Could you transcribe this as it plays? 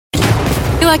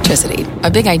Electricity, a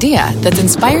big idea that's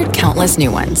inspired countless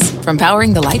new ones. From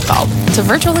powering the light bulb to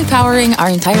virtually powering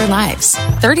our entire lives.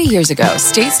 30 years ago,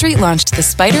 State Street launched the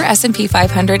SPDR S&P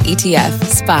 500 ETF,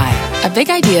 SPY. A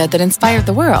big idea that inspired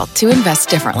the world to invest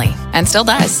differently. And still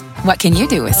does. What can you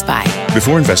do with SPY?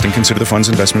 Before investing, consider the fund's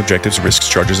investment objectives, risks,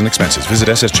 charges, and expenses. Visit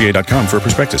ssga.com for a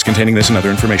prospectus containing this and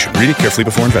other information. Read it carefully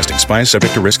before investing. SPY is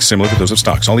subject to risks similar to those of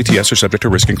stocks. All ETFs are subject to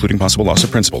risk, including possible loss of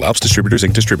principal. Alps Distributors,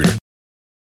 Inc. Distributor.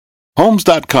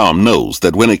 Homes.com knows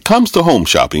that when it comes to home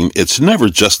shopping, it's never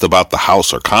just about the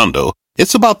house or condo.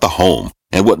 It's about the home.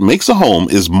 And what makes a home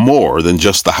is more than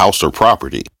just the house or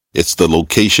property. It's the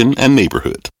location and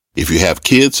neighborhood. If you have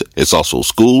kids, it's also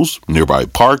schools, nearby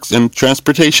parks, and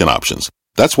transportation options.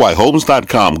 That's why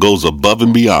Homes.com goes above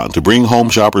and beyond to bring home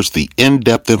shoppers the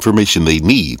in-depth information they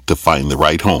need to find the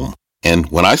right home. And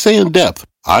when I say in-depth,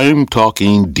 I'm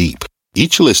talking deep.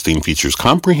 Each listing features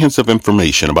comprehensive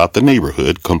information about the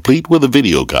neighborhood, complete with a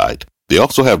video guide. They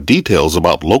also have details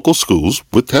about local schools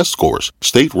with test scores,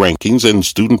 state rankings, and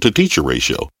student-to-teacher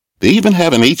ratio. They even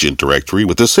have an agent directory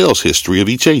with the sales history of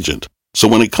each agent. So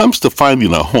when it comes to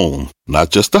finding a home, not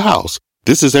just a house,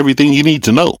 this is everything you need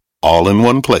to know, all in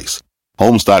one place.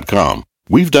 Homes.com.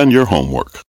 We've done your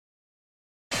homework.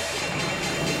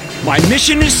 My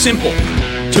mission is simple: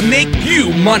 to make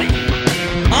you money.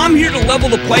 I'm here to level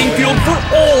the playing field for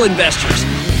all investors.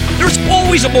 There's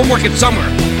always a bull market somewhere,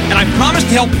 and I promise to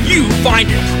help you find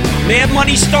it. Mad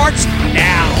Money starts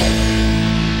now.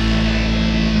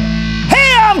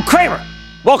 Hey, I'm Kramer.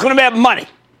 Welcome to Mad Money.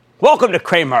 Welcome to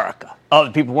Kramerica.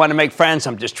 Other people want to make friends.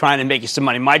 I'm just trying to make you some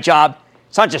money. My job,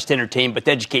 it's not just to entertain, but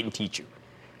to educate and teach you.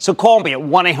 So call me at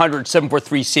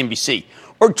 1-800-743-CNBC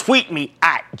or tweet me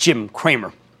at Jim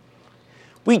Cramer.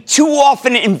 We too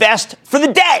often invest for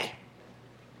the day.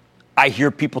 I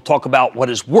hear people talk about what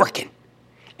is working.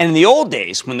 And in the old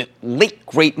days, when the late,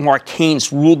 great Mark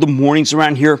Haynes ruled the mornings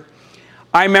around here,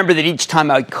 I remember that each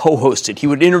time I co-hosted, he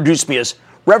would introduce me as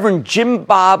Reverend Jim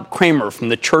Bob Cramer from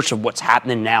the Church of What's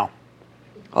Happening Now.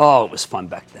 Oh, it was fun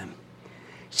back then.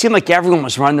 It seemed like everyone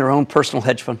was running their own personal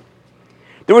hedge fund.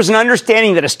 There was an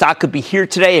understanding that a stock could be here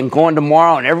today and gone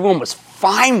tomorrow, and everyone was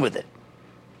fine with it.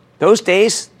 Those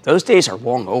days are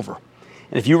long over.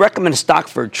 And if you recommend a stock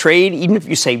for a trade, even if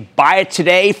you say buy it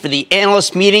today for the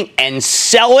analyst meeting and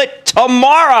sell it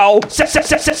tomorrow,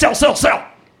 sell.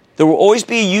 There will always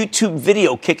be a YouTube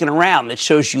video kicking around that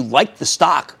shows you liked the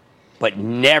stock, but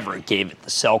never gave it the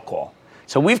sell call.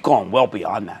 So we've gone well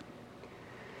beyond that.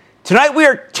 Tonight we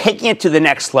are taking it to the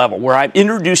next level, where I'm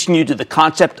introducing you to the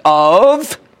concept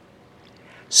of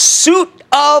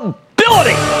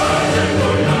suitability.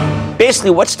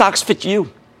 Basically, what stocks fit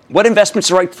you? What investments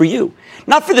are right for you?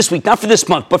 Not for this week, not for this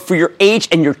month, but for your age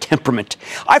and your temperament.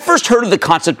 I first heard of the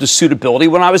concept of suitability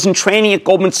when I was in training at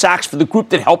Goldman Sachs for the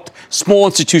group that helped small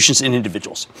institutions and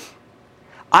individuals.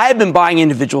 I had been buying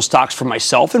individual stocks for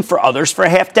myself and for others for a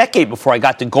half decade before I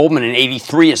got to Goldman in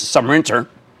 '83 as a summer intern.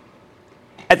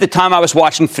 At the time, I was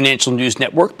watching Financial News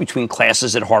Network between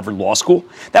classes at Harvard Law School.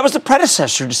 That was the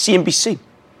predecessor to CNBC.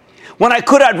 When I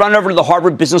could, I'd run over to the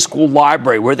Harvard Business School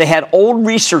library, where they had old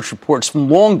research reports from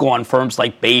long-gone firms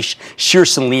like Bache,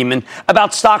 Shearson Lehman,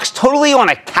 about stocks totally on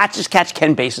a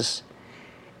catch-as-catch-can basis.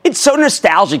 It's so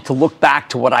nostalgic to look back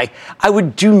to what I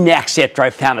would do next after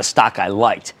I found a stock I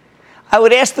liked. I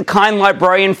would ask the kind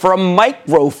librarian for a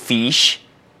microfiche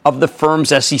of the firm's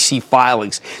SEC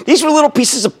filings. These were little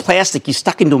pieces of plastic you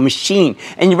stuck into a machine,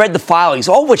 and you read the filings,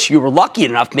 all which you were lucky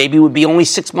enough maybe would be only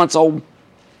 6 months old.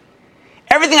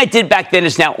 Everything I did back then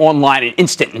is now online and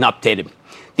instant and updated.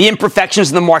 The imperfections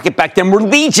in the market back then were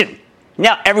legion.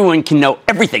 Now everyone can know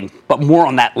everything, but more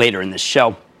on that later in this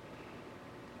show.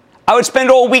 I would spend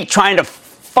all week trying to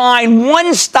find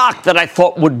one stock that I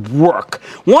thought would work.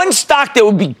 One stock that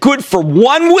would be good for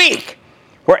 1 week,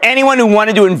 where anyone who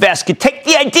wanted to invest could take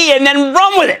the idea and then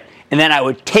run with it. And then I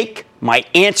would take my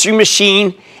answering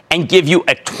machine and give you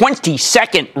a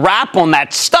 20-second wrap on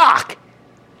that stock.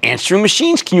 Answering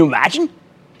machines, can you imagine?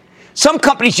 Some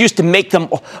companies used to make them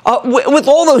with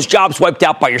all those jobs wiped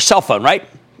out by your cell phone, right?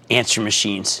 Answering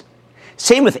machines.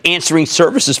 Same with answering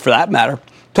services, for that matter.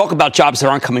 Talk about jobs that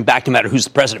aren't coming back no matter who's the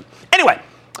president. Anyway,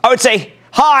 I would say,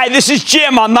 hi, this is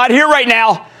Jim. I'm not here right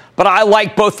now, but I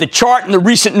like both the chart and the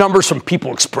recent numbers from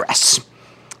People Express,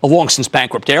 a long-since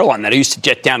bankrupt airline that I used to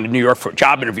jet down to New York for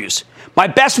job interviews. My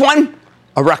best one?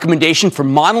 A recommendation for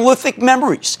Monolithic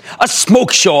Memories, a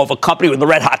smoke show of a company with a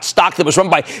red-hot stock that was run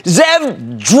by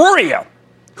Zeev Druria,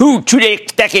 who 2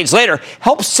 decades later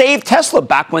helped save Tesla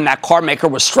back when that car maker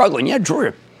was struggling. Yeah,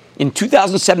 Druria, in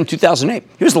 2007, 2008.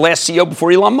 He was the last CEO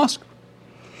before Elon Musk.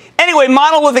 Anyway,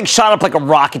 Monolithic shot up like a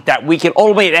rocket that weekend.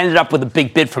 Ultimately, it ended up with a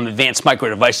big bid from Advanced Micro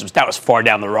Devices. That was far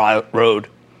down the road.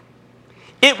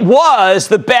 It was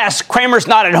the best Kramer's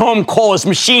Not at Home call his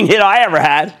machine hit I ever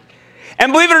had.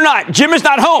 And believe it or not, Jim is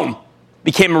not home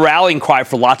became a rallying cry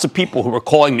for lots of people who were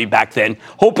calling me back then,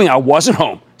 hoping I wasn't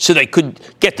home so they could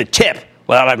get the tip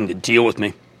without having to deal with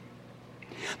me.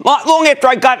 Not long after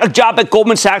I got a job at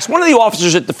Goldman Sachs, one of the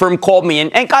officers at the firm called me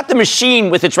and got the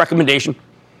machine with its recommendation.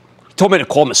 He told me to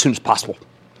call him as soon as possible.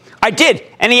 I did,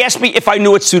 and he asked me if I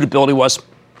knew what suitability was.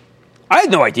 I had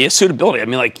no idea. Suitability. I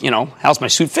mean, how's my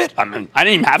suit fit? I didn't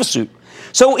even have a suit.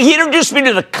 So he introduced me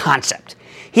to the concept.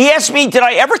 He asked me, did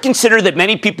I ever consider that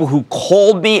many people who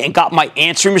called me and got my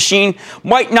answering machine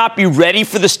might not be ready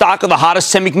for the stock of the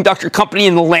hottest semiconductor company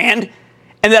in the land,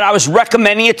 and that I was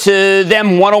recommending it to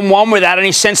them one-on-one without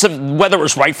any sense of whether it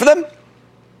was right for them?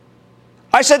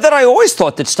 I said that I always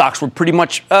thought that stocks were pretty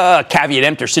much a caveat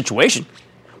emptor situation.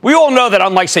 We all know that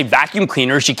unlike, say, vacuum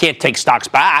cleaners, you can't take stocks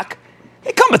back.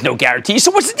 They come with no guarantee,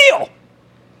 so what's the deal?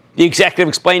 The executive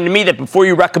explained to me that before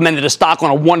you recommended a stock on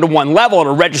a one-to-one level at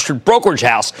a registered brokerage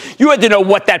house, you had to know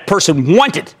what that person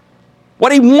wanted,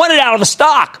 what he wanted out of the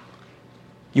stock.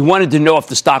 You wanted to know if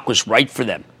the stock was right for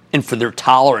them and for their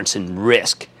tolerance and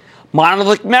risk.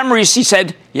 Monolithic Memories, he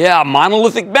said,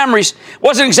 Monolithic Memories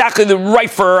wasn't exactly the right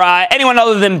for anyone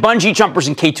other than bungee jumpers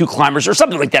and K2 climbers or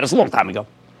something like that. It's a long time ago.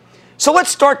 So let's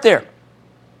start there.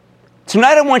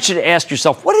 Tonight I want you to ask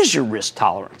yourself, what is your risk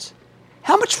tolerance?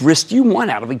 How much risk do you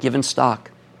want out of a given stock?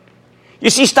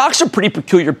 You see, stocks are pretty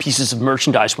peculiar pieces of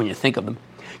merchandise when you think of them.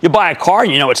 You buy a car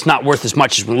and you know it's not worth as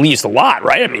much as when it leaves the lot,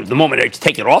 right? I mean, the moment you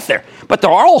take it off there. But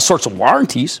there are all sorts of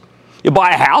warranties. You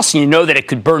buy a house and you know that it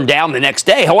could burn down the next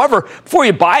day. However, before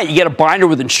you buy it, you get a binder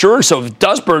with insurance, so if it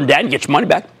does burn down, you get your money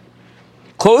back.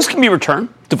 Clothes can be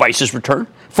returned, devices returned,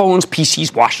 phones,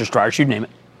 PCs, washers, dryers, you name it.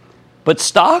 But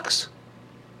stocks.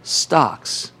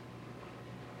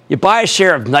 You buy a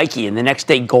share of Nike and the next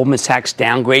day Goldman Sachs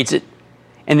downgrades it,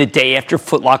 and the day after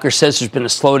Foot Locker says there's been a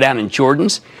slowdown in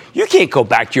Jordans, you can't go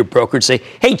back to your broker and say,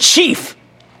 hey, Chief,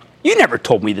 you never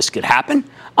told me this could happen.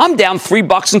 I'm down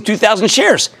 $3 in 2,000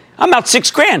 shares. I'm out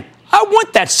 $6,000. I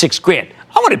want that $6,000.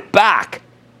 I want it back.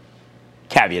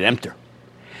 Caveat emptor.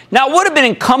 Now, it would have been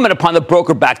incumbent upon the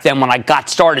broker back then when I got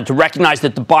started to recognize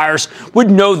that the buyers would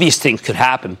know these things could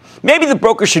happen. Maybe the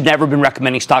broker should never have been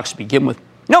recommending stocks to begin with.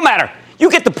 No matter.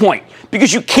 You get the point.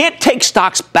 Because you can't take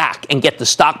stocks back and get the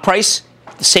stock price,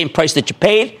 the same price that you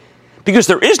paid, because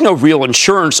there is no real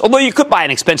insurance, although you could buy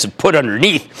an expensive put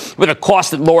underneath with a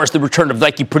cost that lowers the return of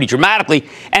Nike pretty dramatically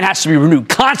and has to be renewed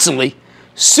constantly.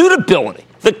 Suitability.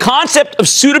 The concept of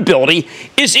suitability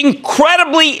is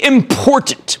incredibly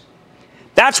important.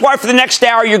 That's why for the next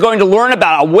hour, you're going to learn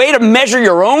about a way to measure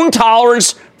your own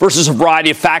tolerance versus a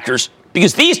variety of factors.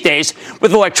 Because these days,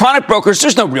 with electronic brokers,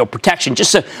 there's no real protection.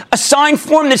 Just a signed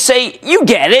form that say, you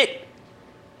get it.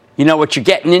 You know what you're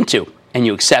getting into, and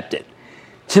you accept it.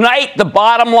 Tonight, the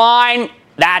bottom line,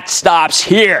 that stops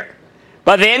here.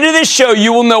 By the end of this show,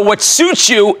 you will know what suits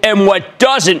you and what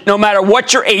doesn't, no matter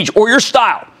what your age or your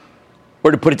style.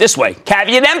 Or to put it this way,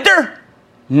 caveat emptor?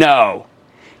 No.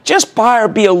 Just buy or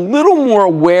be a little more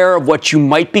aware of what you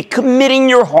might be committing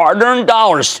your hard-earned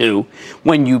dollars to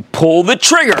when you pull the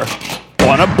trigger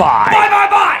on a buy.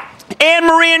 Buy!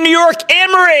 Anne-Marie in New York.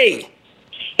 Anne-Marie!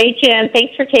 Hey, Jim.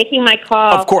 Thanks for taking my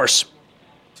call. Of course.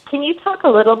 Can you talk a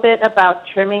little bit about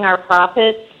trimming our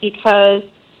profits? Because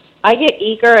I get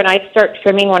eager and I start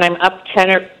trimming when I'm up 10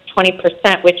 or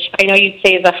 20%, which I know you'd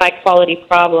say is a high-quality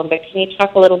problem, but can you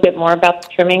talk a little bit more about the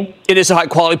trimming? It is a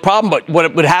high-quality problem, but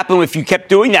what would happen if you kept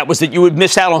doing that was that you would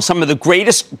miss out on some of the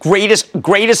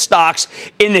greatest stocks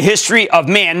in the history of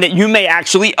man that you may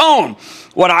actually own.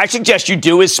 What I suggest you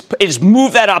do is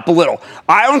move that up a little.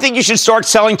 I don't think you should start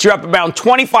selling till you're up about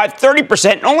 25,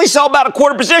 30% and only sell about a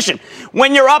quarter position.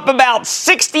 When you're up about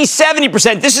 60,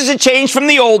 70%, this is a change from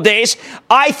the old days.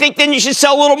 I think then you should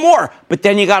sell a little more, but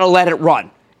then you got to let it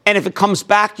run. And if it comes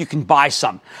back, you can buy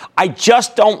some. I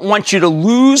just don't want you to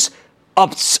lose a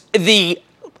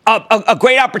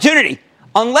great opportunity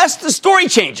unless the story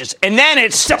changes. And then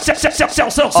it's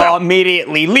sell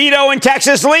immediately. Lito in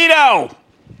Texas. Lito.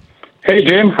 Hey,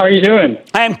 Jim. How are you doing?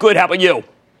 I am good. How about you?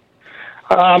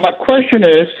 My question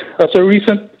is, as a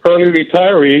recent early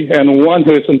retiree and one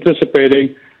who is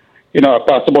anticipating, a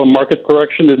possible market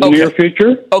correction in the near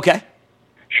future. Okay.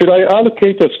 Should I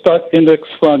allocate a stock index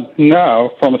fund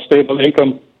now from a stable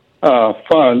income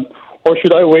fund, or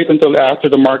should I wait until after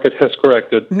the market has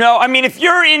corrected? No, I mean, if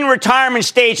you're in retirement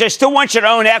stage, I still want you to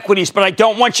own equities, but I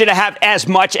don't want you to have as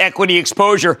much equity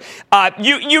exposure.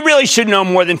 You really shouldn't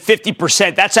own more than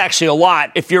 50%. That's actually a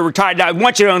lot if you're retired. Now, I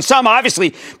want you to own some,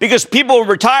 obviously, because people who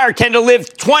retire tend to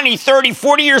live 20, 30,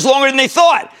 40 years longer than they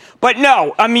thought. But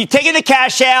no, I mean, taking the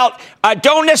cash out,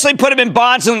 don't necessarily put them in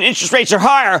bonds when interest rates are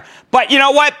higher. But you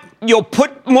know what? You'll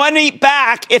put money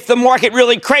back if the market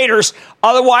really craters.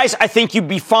 Otherwise, I think you'd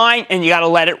be fine, and you got to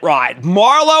let it ride.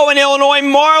 Marlo in Illinois.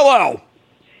 Marlo.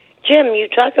 Jim, you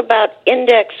talk about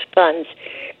index funds.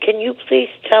 Can you please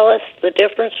tell us the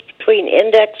difference between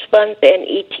index funds and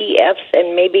ETFs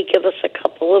and maybe give us a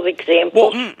couple of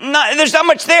examples? Well, there's not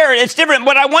much there. It's different.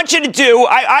 What I want you to do,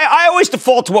 I always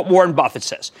default to what Warren Buffett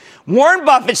says. Warren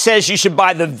Buffett says you should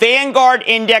buy the Vanguard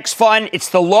Index Fund. It's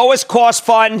the lowest cost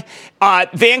fund.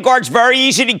 Vanguard's very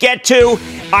easy to get to.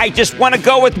 I just want to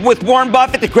go with Warren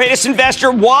Buffett, the greatest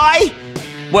investor. Why?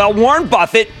 Well, Warren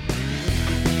Buffett,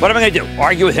 what am I going to do?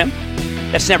 Argue with him?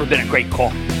 That's never been a great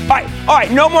call. All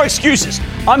right, no more excuses.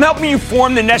 I'm helping you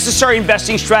form the necessary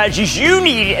investing strategies you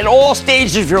need at all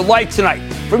stages of your life tonight.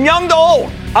 From young to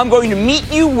old, I'm going to meet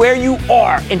you where you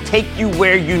are and take you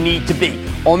where you need to be.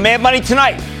 On Mad Money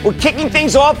tonight, we're kicking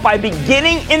things off by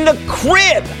beginning in the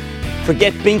crib.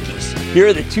 Forget binkies. Here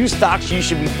are the two stocks you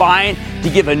should be buying to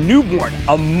give a newborn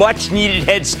a much-needed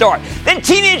head start. Then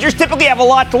teenagers typically have a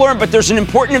lot to learn, but there's an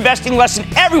important investing lesson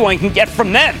everyone can get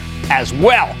from them as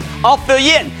well. I'll fill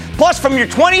you in. Plus, from your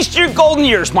 20s to your golden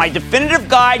years, my definitive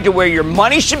guide to where your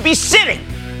money should be sitting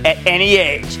at any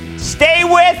age. Stay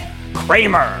with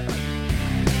Cramer.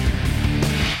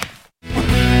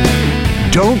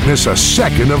 Don't miss a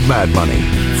second of Mad Money.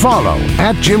 Follow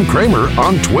 @Jim Cramer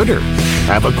on Twitter.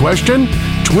 Have a question?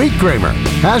 Tweet Cramer.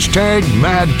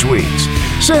 #MadTweets.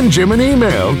 Send Jim an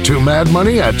email to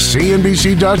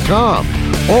madmoney@cnbc.com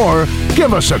or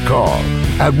give us a call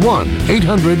at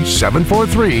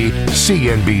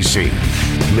 1-800-743-CNBC.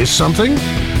 Miss something?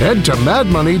 Head to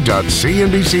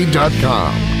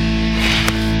madmoney.cnbc.com.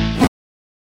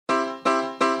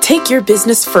 Take your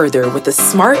business further with the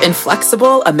smart and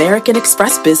flexible American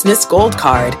Express Business Gold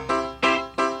Card.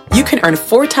 You can earn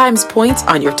 4 times points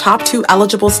on your top 2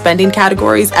 eligible spending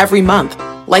categories every month,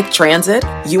 like transit,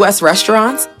 U.S.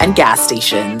 restaurants, and gas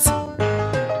stations.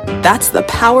 That's the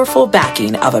powerful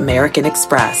backing of American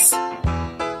Express.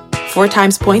 4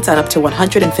 times points on up to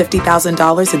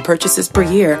 $150,000 in purchases per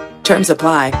year. Terms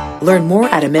apply. Learn more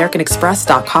at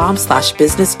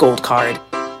americanexpress.com/business gold card.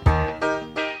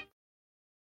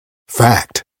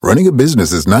 Fact. Running a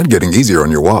business is not getting easier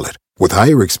on your wallet. With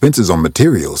higher expenses on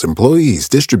materials, employees,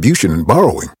 distribution, and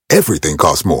borrowing, everything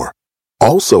costs more.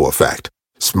 Also a fact.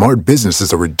 Smart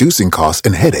businesses are reducing costs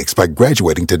and headaches by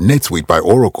graduating to NetSuite by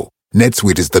Oracle.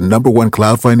 NetSuite is the #1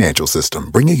 cloud financial system,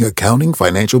 bringing accounting,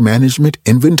 financial management,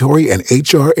 inventory, and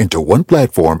HR into one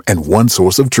platform and one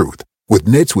source of truth. With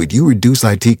NetSuite, you reduce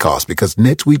IT costs because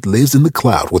NetSuite lives in the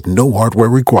cloud with no hardware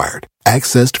required,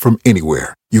 accessed from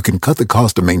anywhere. You can cut the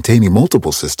cost of maintaining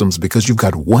multiple systems because you've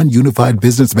got one unified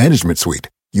business management suite.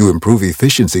 You improve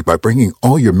efficiency by bringing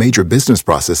all your major business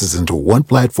processes into one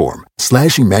platform,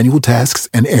 slashing manual tasks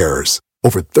and errors.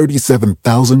 Over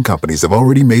 37,000 companies have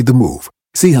already made the move.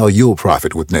 See how you'll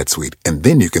profit with NetSuite, and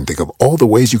then you can think of all the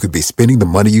ways you could be spending the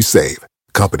money you save.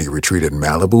 Company retreat in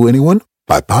Malibu, anyone?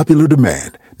 By popular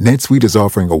demand, NetSuite is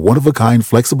offering a one-of-a-kind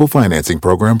flexible financing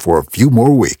program for a few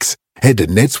more weeks. Head to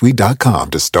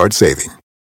netsuite.com to start saving.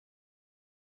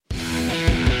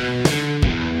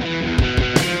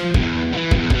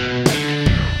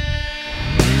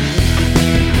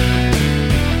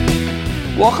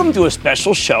 Welcome to a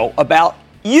special show about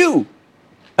you,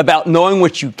 about knowing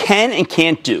what you can and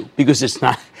can't do because it's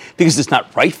not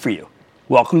right for you.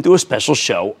 Welcome to a special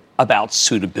show about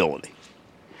suitability.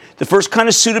 The first kind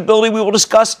of suitability we will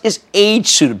discuss is age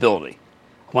suitability.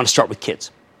 I want to start with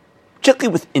kids,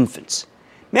 particularly with infants.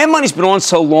 Mad Money's been on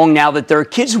so long now that there are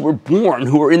kids who were born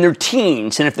who are in their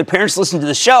teens, and if their parents listened to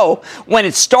the show when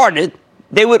it started,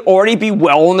 they would already be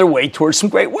well on their way towards some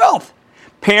great wealth.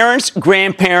 Parents,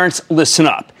 grandparents, listen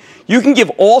up. You can give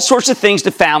all sorts of things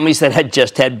to families that had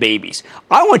just had babies.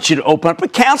 I want you to open up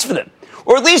accounts for them,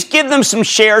 or at least give them some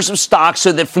shares of stock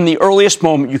so that from the earliest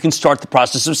moment you can start the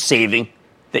process of saving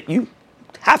that you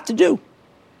have to do.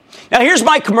 Now, here's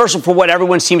my commercial for what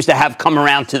everyone seems to have come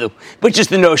around to, which is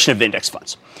the notion of index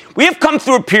funds. We have come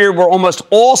through a period where almost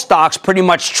all stocks pretty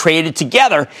much traded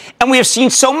together, and we have seen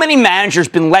so many managers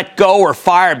been let go or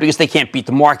fired because they can't beat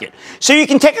the market. So you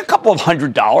can take a couple of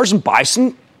 $100 and buy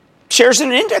some shares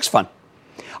in an index fund.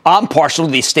 I'm partial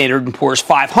to the Standard & Poor's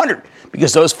 500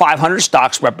 because those 500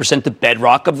 stocks represent the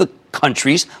bedrock of the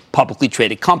country's publicly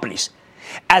traded companies.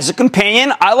 As a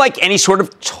companion, I like any sort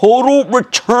of total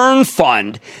return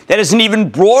fund that has an even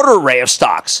broader array of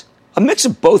stocks. A mix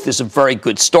of both is a very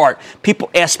good start. People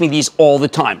ask me these all the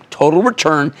time. Total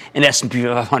return and S&P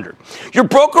 500. Your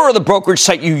broker or the brokerage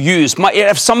site you use might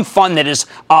have some fund that is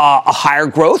a higher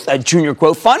growth, a junior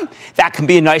growth fund. That can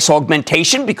be a nice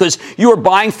augmentation because you are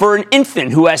buying for an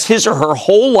infant who has his or her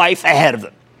whole life ahead of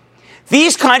them.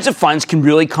 These kinds of funds can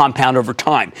really compound over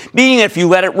time, meaning that if you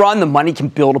let it run, the money can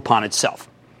build upon itself.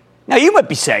 Now, you might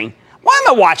be saying, why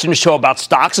am I watching a show about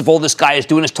stocks if all this guy is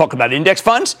doing is talking about index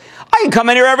funds? I can come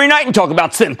in here every night and talk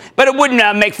about them, but it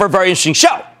wouldn't make for a very interesting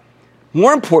show.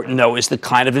 More important, though, is the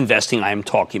kind of investing I am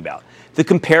talking about. The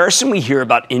comparison we hear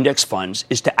about index funds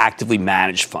is to actively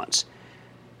managed funds.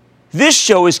 This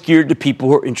show is geared to people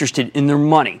who are interested in their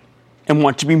money and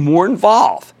want to be more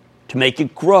involved to make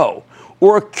it grow,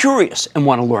 or are curious and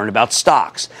want to learn about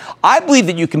stocks. I believe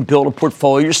that you can build a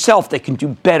portfolio yourself that can do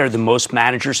better than most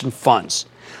managers and funds.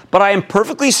 But I am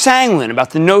perfectly sanguine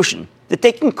about the notion that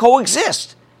they can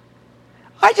coexist.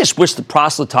 I just wish the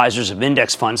proselytizers of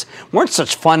index funds weren't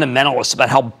such fundamentalists about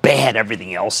how bad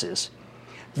everything else is.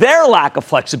 Their lack of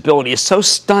flexibility is so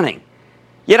stunning.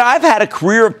 Yet I've had a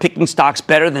career of picking stocks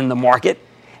better than the market,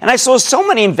 and I saw so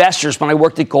many investors when I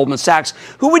worked at Goldman Sachs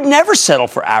who would never settle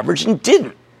for average and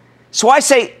didn't. So I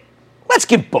say, let's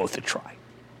give both a try.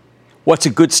 What's a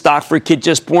good stock for a kid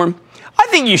just born? I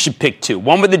think you should pick two.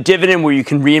 One with a dividend where you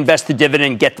can reinvest the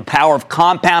dividend and get the power of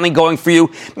compounding going for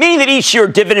you, meaning that each year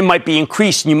dividend might be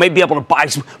increased and you may be able to buy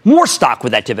more stock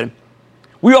with that dividend.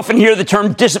 We often hear the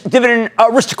term dividend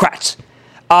aristocrats.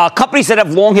 Companies that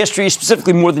have long histories,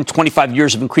 specifically more than 25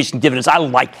 years of increasing dividends. I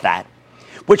like that.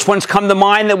 Which ones come to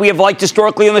mind that we have liked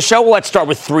historically on the show? Well, let's start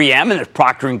with 3M and there's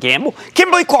Procter & Gamble,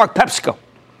 Kimberly-Clark, PepsiCo.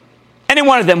 Any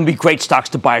one of them would be great stocks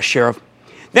to buy a share of.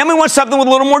 Then we want something with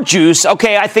a little more juice.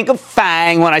 Okay, I think of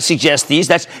FANG when I suggest these.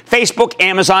 That's Facebook,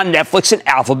 Amazon, Netflix, and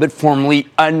Alphabet, formerly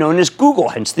known as Google,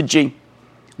 hence the G.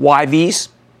 Why these?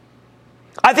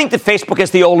 I think that Facebook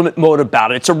has the ultimate mode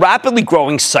about it. It's a rapidly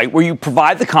growing site where you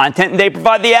provide the content and they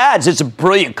provide the ads. It's a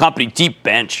brilliant company, deep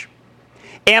bench.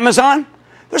 Amazon?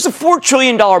 There's a $4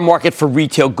 trillion market for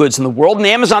retail goods in the world, and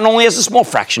Amazon only has a small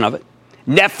fraction of it.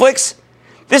 Netflix?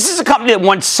 This is a company that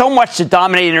wants so much to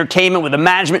dominate entertainment with a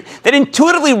management that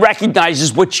intuitively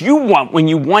recognizes what you want when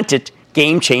you want it.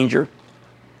 Game changer.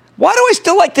 Why do I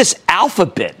still like this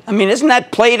Alphabet? I mean, isn't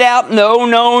that played out?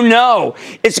 No.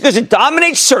 It's because it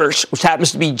dominates search, which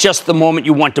happens to be just the moment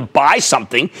you want to buy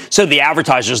something, so the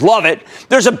advertisers love it.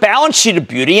 There's a balance sheet of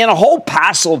beauty and a whole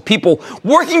passel of people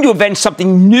working to invent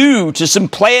something new to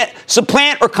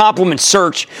supplant or complement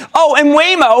search. Oh, and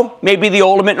Waymo may be the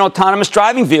ultimate in autonomous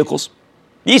driving vehicles.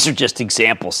 These are just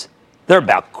examples. They're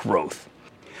about growth.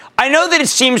 I know that it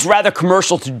seems rather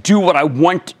commercial to do what I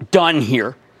want done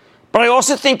here, but I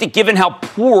also think that given how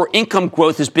poor income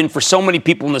growth has been for so many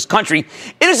people in this country,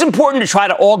 it is important to try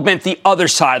to augment the other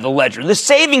side of the ledger, the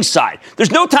savings side.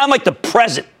 There's no time like the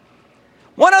present.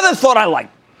 One other thought I like.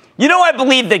 You know, I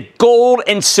believe that gold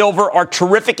and silver are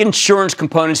terrific insurance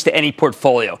components to any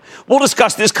portfolio. We'll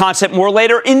discuss this concept more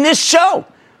later in this show.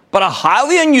 But a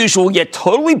highly unusual yet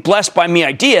totally blessed by me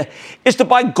idea is to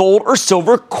buy gold or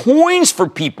silver coins for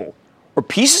people, or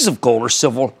pieces of gold or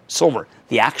silver,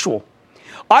 the actual.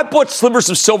 I bought slivers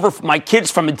of silver for my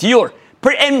kids from a dealer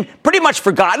and pretty much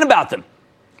forgotten about them.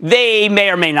 They may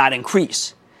or may not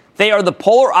increase. They are the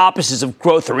polar opposites of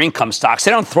growth or income stocks.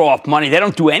 They don't throw off money. They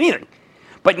don't do anything.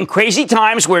 But in crazy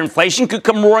times where inflation could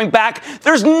come roaring back,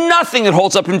 there's nothing that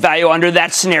holds up in value under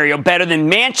that scenario better than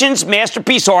mansions,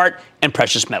 masterpiece art, and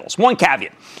precious metals. One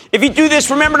caveat. If you do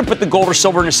this, remember to put the gold or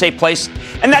silver in a safe place.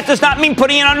 And that does not mean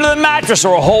putting it under the mattress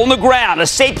or a hole in the ground. A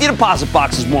safety deposit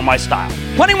box is more my style.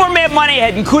 Plenty more Mad Money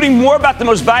ahead, including more about the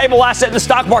most valuable asset in the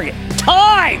stock market.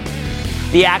 Time!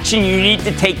 The action you need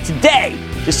to take today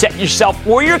to set yourself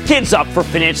or your kids up for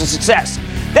financial success.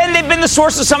 Then they've been the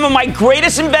source of some of my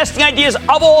greatest investing ideas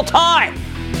of all time.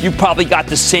 You probably got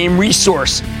the same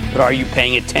resource, but are you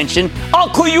paying attention? I'll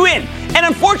clue you in. And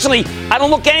unfortunately, I don't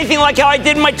look anything like how I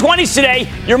did in my 20s today.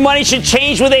 Your money should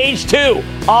change with age, too.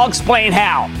 I'll explain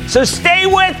how. So stay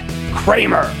with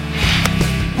Cramer.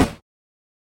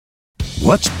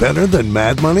 What's better than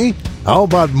Mad Money? How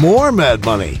about more Mad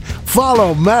Money?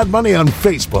 Follow Mad Money on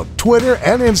Facebook, Twitter,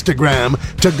 and Instagram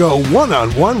to go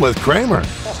one-on-one with Cramer.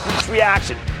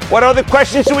 Reaction. What other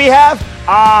questions do we have?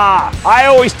 I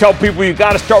always tell people you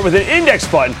got to start with an index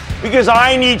fund because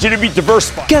I need you to be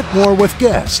diversified. Get more with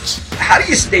guests. How do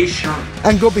you stay sharp?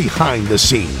 And go behind the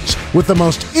scenes with the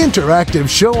most interactive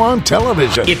show on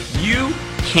television. If you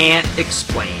can't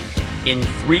explain in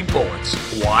 3 bullets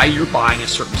why you're buying a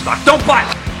certain stock, don't buy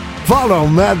it. Follow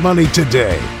Mad Money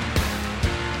today.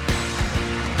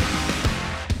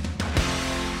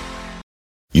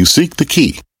 You seek the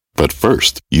key, but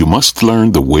first, you must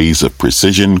learn the ways of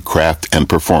precision, craft, and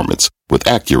performance with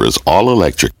Acura's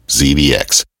all-electric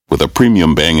ZDX. With a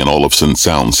premium Bang & Olufsen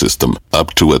sound system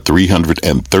up to a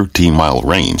 313-mile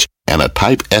range and a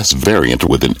Type S variant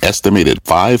with an estimated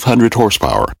 500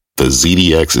 horsepower, the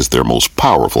ZDX is their most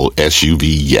powerful SUV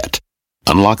yet.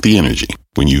 Unlock the energy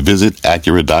when you visit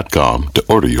Acura.com to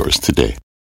order yours today.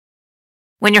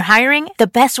 When you're hiring, the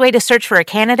best way to search for a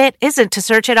candidate isn't to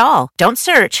search at all. Don't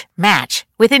search, match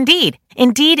with Indeed.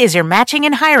 Indeed is your matching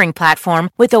and hiring platform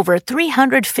with over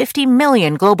 350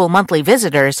 million global monthly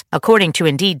visitors, according to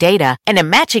Indeed data, and a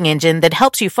matching engine that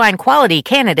helps you find quality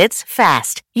candidates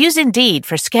fast. Use Indeed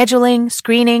for scheduling,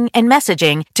 screening, and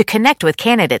messaging to connect with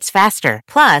candidates faster.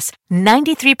 Plus,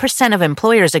 93% of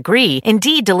employers agree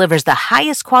Indeed delivers the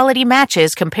highest quality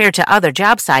matches compared to other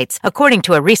job sites, according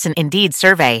to a recent Indeed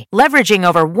survey. Leveraging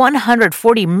over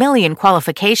 140 million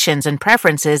qualifications and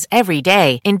preferences every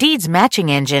day, Indeed's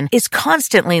matching engine is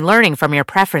constantly learning from your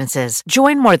preferences.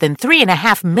 Join more than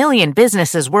 3.5 million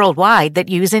businesses worldwide that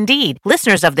use Indeed.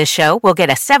 Listeners of this show will get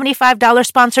a $75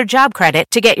 sponsored job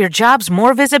credit to get your jobs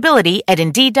more visibility at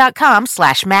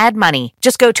Indeed.com/madmoney.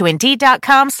 Just go to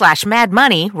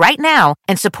Indeed.com/madmoney right now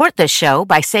and support this show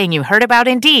by saying you heard about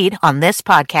Indeed on this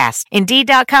podcast.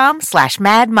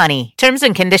 Indeed.com/madmoney. Terms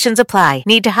and conditions apply.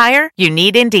 Need to hire? You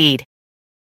need Indeed.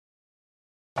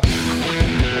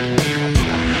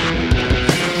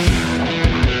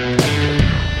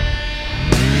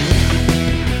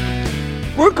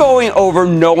 We're going over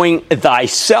knowing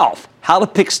thyself, how to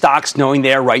pick stocks knowing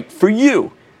they are right for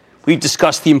you. We've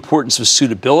discussed the importance of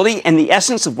suitability and the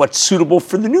essence of what's suitable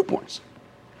for the newborns.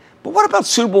 But what about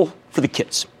suitable for the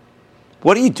kids?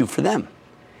 What do you do for them?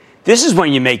 This is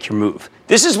when you make your move.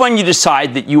 This is when you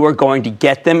decide that you are going to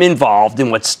get them involved in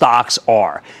what stocks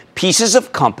are, pieces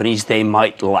of companies they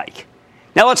might like.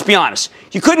 Now, let's be honest.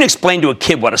 You couldn't explain to a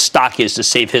kid what a stock is to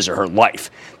save his or her life.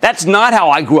 That's not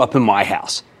how I grew up in my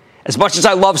house. As much as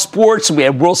I love sports, we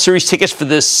had World Series tickets for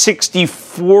the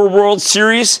 64 World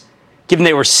Series. Given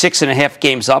they were 6.5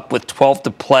 games up with 12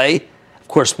 to play, of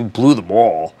course, we blew them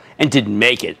all and didn't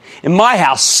make it. In my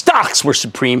house, stocks were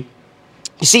supreme.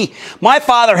 You see, my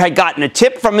father had gotten a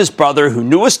tip from his brother who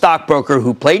knew a stockbroker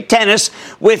who played tennis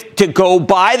to go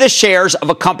buy the shares of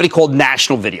a company called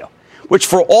National Video, which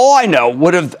for all I know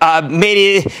could have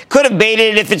made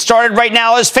it if it started right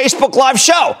now as Facebook Live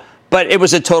show. But it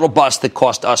was a total bust that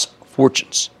cost us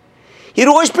fortunes. He'd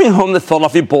always bring home the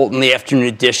Philadelphia Bulletin, the afternoon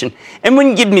edition, and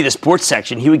wouldn't give me the sports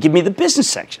section. He would give me the business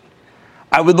section.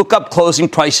 I would look up closing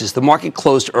prices. The market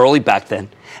closed early back then,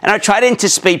 and I tried to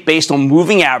anticipate based on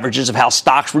moving averages of how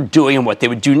stocks were doing and what they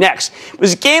would do next. It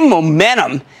was a game of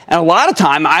momentum, and a lot of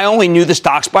time I only knew the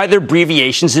stocks by their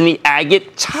abbreviations in the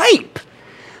agate type.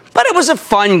 But it was a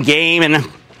fun game, and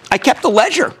I kept a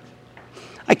ledger.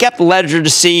 I kept the ledger to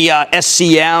see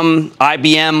SCM,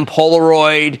 IBM,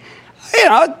 Polaroid,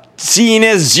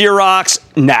 Zenith, Xerox,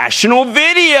 National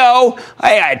Video. I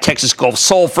had Texas Gulf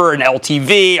Sulphur, an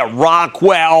LTV, a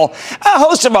Rockwell, a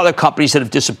host of other companies that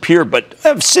have disappeared, but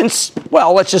have since,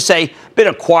 let's just say, been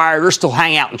acquired or still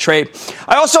hang out and trade.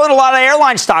 I also had a lot of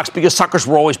airline stocks because suckers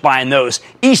were always buying those.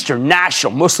 Eastern,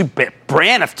 National, mostly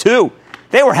Braniff, too.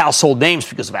 They were household names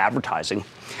because of advertising.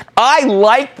 I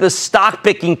liked the stock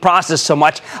picking process so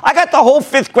much, I got the whole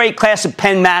 5th grade class at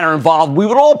Penn Manor involved. We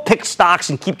would all pick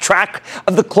stocks and keep track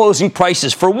of the closing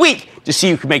prices for a week to see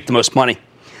who could make the most money.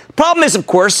 The problem is, of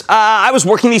course, I was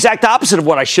working the exact opposite of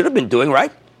what I should have been doing,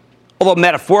 right? Although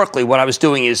metaphorically, what I was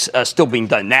doing is still being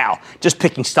done now, just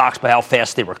picking stocks by how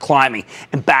fast they were climbing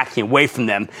and backing away from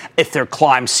them if their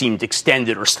climb seemed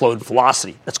extended or slowed in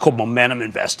velocity. That's called momentum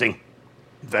investing.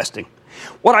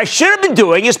 What I should have been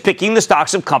doing is picking the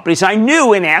stocks of companies I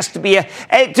knew and asked to be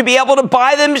able to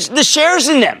buy them, the shares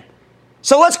in them.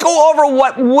 So let's go over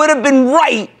what would have been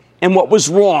right and what was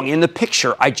wrong in the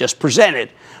picture I just presented,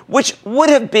 which would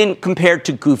have been compared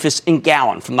to Goofus and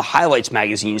Gowan from the Highlights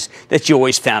magazines that you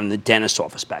always found in the dentist's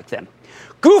office back then.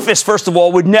 Goofus, first of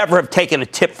all, would never have taken a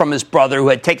tip from his brother, who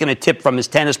had taken a tip from his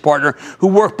tennis partner, who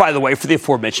worked, by the way, for the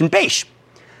aforementioned Beige.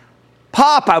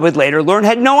 Pop, I would later learn,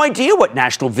 had no idea what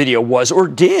National Video was or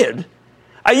did.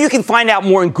 You can find out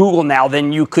more in Google now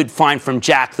than you could find from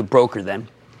Jack, the broker then.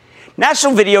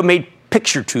 National Video made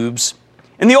picture tubes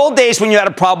In the old days, when you had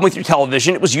a problem with your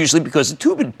television, it was usually because the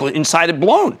tube inside had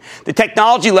blown. The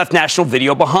technology left National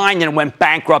Video behind, and it went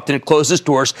bankrupt, and it closed its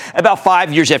doors about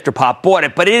 5 years after Pop bought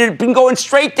it. But it had been going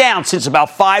straight down since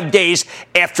about 5 days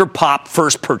after Pop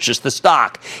first purchased the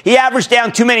stock. He averaged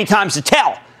down too many times to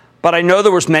tell, but I know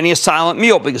there was many a silent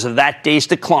meal because of that day's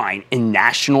decline in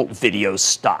National Video's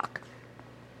stock.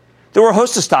 There were a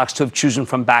host of stocks to have chosen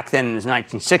from back then in the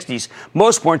 1960s.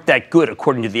 Most weren't that good,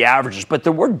 according to the averages, but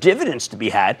there were dividends to be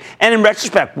had. And in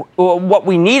retrospect, what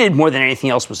we needed more than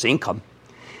anything else was income.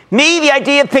 Me, the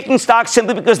idea of picking stocks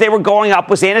simply because they were going up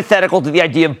was antithetical to the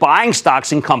idea of buying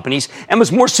stocks in companies and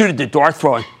was more suited to dart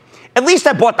throwing. At least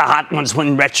I bought the hot ones when,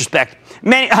 in retrospect,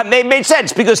 made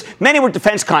sense because many were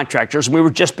defense contractors, and we were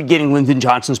just beginning Lyndon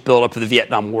Johnson's build-up for the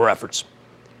Vietnam War efforts.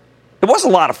 It was a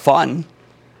lot of fun.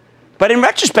 But in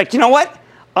retrospect, you know what?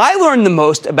 I learned the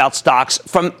most about stocks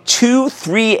from 2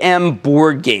 3M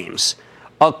board games,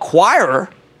 Acquire,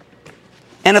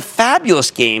 and a fabulous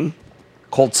game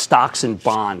called Stocks and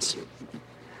Bonds.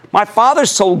 My father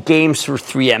sold games for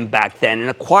 3M back then, and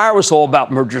Acquire was all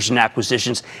about mergers and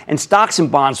acquisitions, and Stocks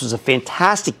and Bonds was a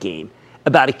fantastic game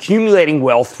about accumulating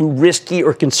wealth through risky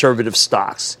or conservative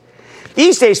stocks.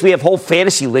 These days, we have whole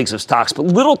fantasy leagues of stocks, but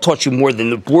little taught you more than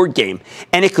the board game,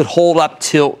 and it could hold up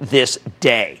till this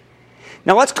day.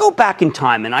 Now, let's go back in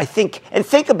time and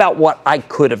think about what I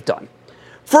could have done.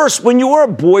 First, when you were a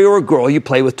boy or a girl, you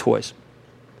play with toys.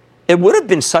 It would have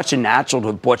been such a natural to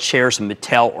have bought shares in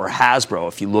Mattel or Hasbro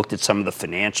if you looked at some of the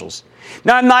financials.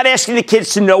 Now, I'm not asking the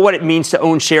kids to know what it means to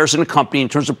own shares in a company in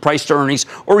terms of price to earnings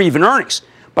or even earnings.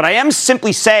 But I am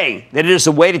simply saying that it is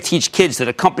a way to teach kids that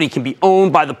a company can be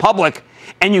owned by the public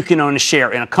and you can own a share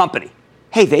in a company.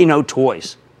 Hey, they know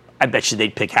toys. I bet you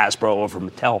they'd pick Hasbro over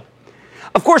Mattel.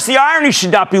 Of course, the irony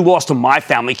should not be lost on my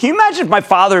family. Can you imagine if my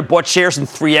father had bought shares in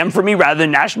 3M for me rather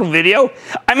than National Video?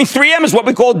 I mean, 3M is what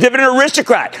we call a dividend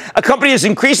aristocrat. A company has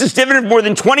increased its dividend for more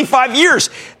than 25 years.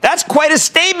 That's quite a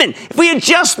statement. If we had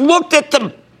just looked at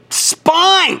the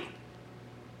spine.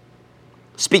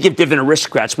 Speaking of dividend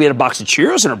aristocrats, we had a box of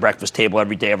Cheerios on our breakfast table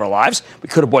every day of our lives. We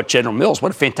could have bought General Mills. What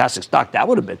a fantastic stock that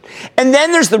would have been. And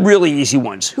then there's the really easy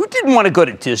ones. Who didn't want to go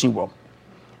to Disney World?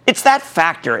 It's that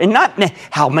factor, and not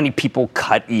how many people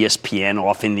cut ESPN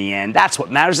off in the end. That's what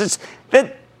matters. It's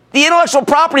the intellectual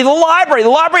property, the library. The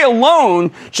library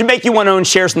alone should make you want to own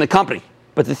shares in the company.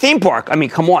 But the theme park, I mean,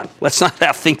 come on. Let's not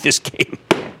outthink this game.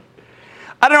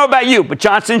 I don't know about you, but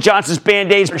Johnson & Johnson's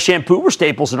Band-Aids and shampoo were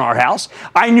staples in our house.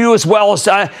 I knew as well as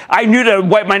I knew to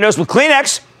wipe my nose with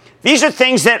Kleenex. These are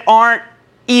things that aren't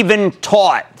even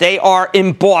taught. They are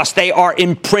embossed. They are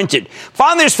imprinted.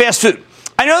 Finally, there's fast food.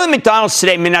 I know that McDonald's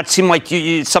today may not seem like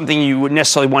something you would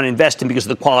necessarily want to invest in because of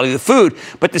the quality of the food,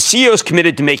 but the CEO is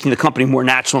committed to making the company more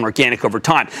natural and organic over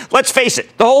time. Let's face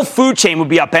it, the whole food chain would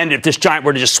be upended if this giant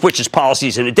were to just switch its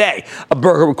policies in a day. A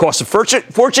burger would cost a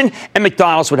fortune, and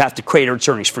McDonald's would have to crater its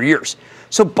earnings for years.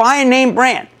 So buy a name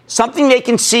brand, something they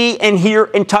can see and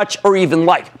hear and touch or even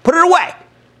like. Put it away.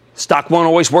 Stock won't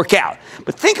always work out.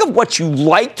 But think of what you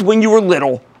liked when you were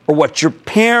little or what your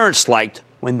parents liked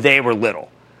when they were little.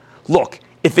 Look,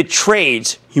 if it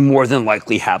trades, you more than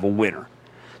likely have a winner.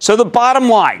 So the bottom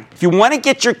line, if you want to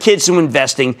get your kids into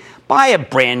investing, buy a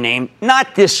brand name,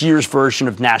 not this year's version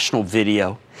of National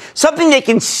Video. Something they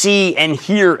can see and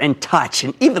hear and touch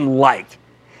and even like.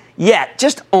 Yeah,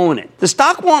 just own it. The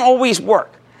stock won't always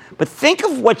work, but think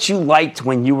of what you liked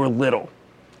when you were little.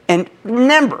 And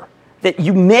remember that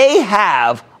you may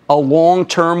have a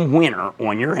long-term winner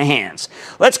on your hands.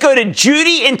 Let's go to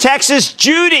Judy in Texas.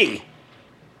 Judy.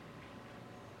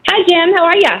 Hi, Jim. How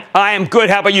are you? I am good.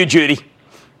 How about you, Judy?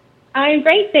 I'm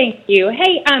great, thank you.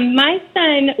 Hey, my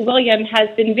son, William,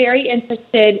 has been very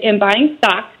interested in buying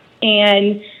stocks,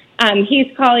 and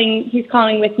he's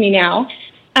calling with me now.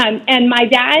 And my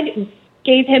dad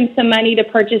gave him some money to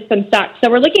purchase some stocks. So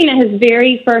we're looking at his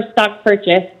very first stock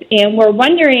purchase, and we're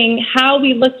wondering how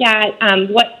we look at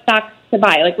what stocks to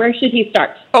buy. Like, where should he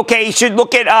start? Okay, you should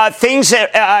look at things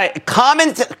that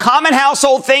common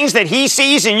household things that he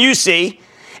sees and you see.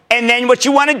 And then what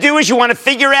you want to do is you want to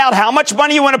figure out how much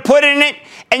money you want to put in it,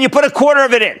 and you put a quarter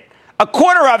of it in. A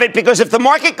quarter of it, because if the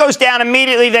market goes down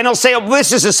immediately, then he'll say, oh,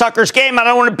 this is a sucker's game, I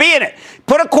don't want to be in it.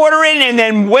 Put a quarter in and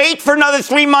then wait for another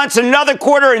 3 months, another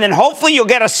quarter, and then hopefully you'll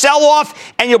get a sell-off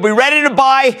and you'll be ready to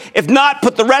buy. If not,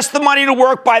 put the rest of the money to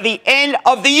work by the end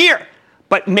of the year.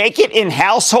 But make it in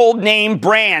household name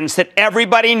brands that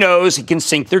everybody knows and can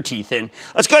sink their teeth in.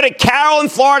 Let's go to Carol in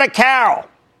Florida. Carol.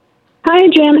 Hi,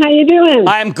 Jim. How you doing?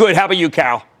 I'm good. How about you,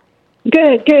 Carol?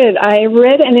 Good, good. I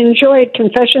read and enjoyed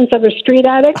Confessions of a Street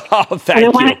Addict. Oh, thank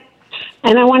you.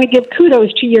 And I want to give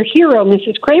kudos to your hero,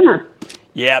 Mrs. Kramer.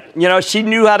 Yeah, she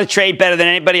knew how to trade better than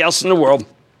anybody else in the world.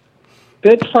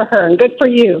 Good for her and good for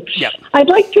you. Yep. I'd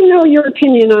like to know your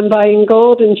opinion on buying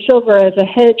gold and silver as a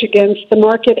hedge against the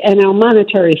market and our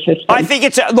monetary system. I think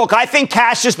I think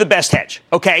cash is the best hedge,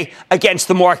 okay, against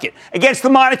the market. Against the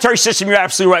monetary system, you're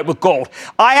absolutely right with gold.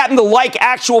 I happen to like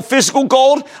actual physical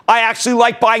gold. I actually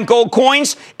like buying gold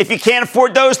coins. If you can't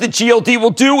afford those, the GLD will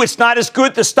do. It's not as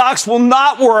good. The stocks will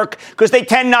not work because they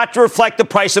tend not to reflect the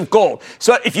price of gold.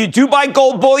 So if you do buy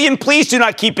gold bullion, please do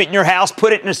not keep it in your house.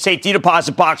 Put it in a safety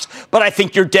deposit box. But I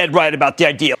think you're dead right about the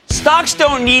idea. Stocks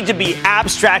don't need to be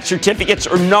abstract certificates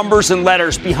or numbers and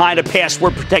letters behind a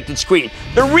password-protected screen.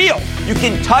 They're real. You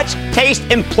can touch, taste,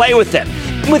 and play with them.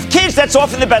 And with kids, that's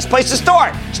often the best place to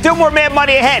start. Still more Mad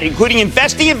Money ahead, including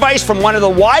investing advice from one of the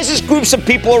wisest groups of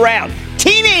people around,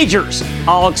 teenagers.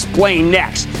 I'll explain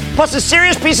next. Plus, a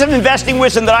serious piece of investing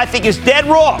wisdom that I think is dead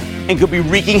wrong and could be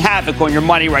wreaking havoc on your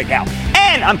money right now.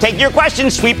 And I'm taking your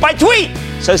questions tweet by tweet.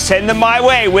 So send them my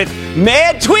way with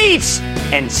Mad Tweets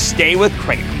and stay with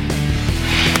Cramer.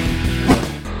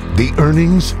 The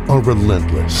earnings are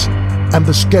relentless, and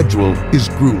the schedule is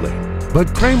grueling.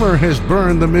 But Cramer has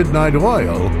burned the midnight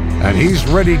oil, and he's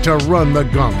ready to run the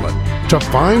gauntlet to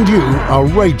find you a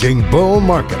raging bull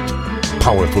market.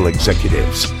 Powerful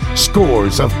executives,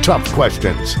 scores of tough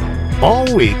questions.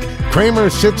 All week,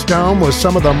 Cramer sits down with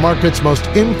some of the market's most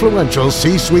influential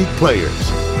C-suite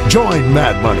players. Join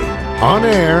Mad Money on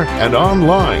air and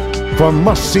online for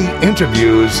must-see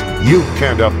interviews you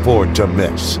can't afford to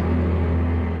miss.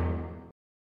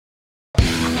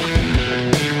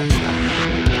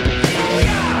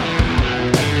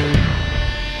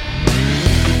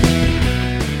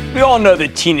 We all know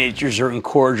that teenagers are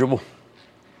incorrigible.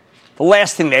 The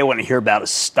last thing they want to hear about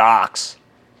is stocks.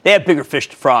 They have bigger fish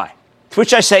to fry. To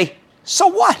which I say, so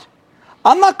what?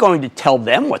 I'm not going to tell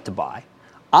them what to buy.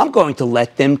 I'm going to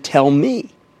let them tell me.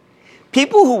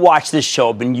 People who watch this show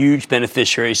have been huge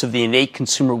beneficiaries of the innate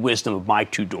consumer wisdom of my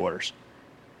two daughters.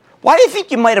 Why do you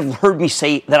think you might have heard me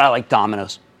say that I like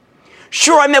Domino's?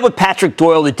 Sure, I met with Patrick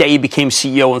Doyle the day he became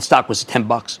CEO and stock was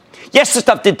 $10. Yes, the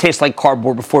stuff did taste like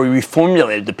cardboard before we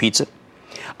reformulated the pizza.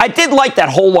 I did like that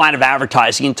whole line of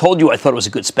advertising and told you I thought it was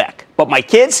a good spec. But my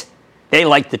kids, they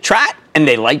liked the Trat and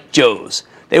they liked Joe's.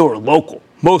 They were local.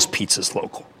 Most pizza's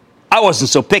local. I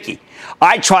wasn't so picky.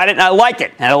 I tried it and I liked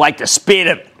it, and I liked the speed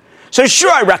of it. So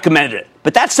sure, I recommended it,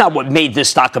 but that's not what made this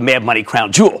stock a Mad Money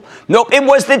crown jewel. Nope, it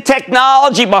was the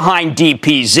technology behind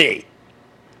DPZ.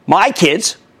 My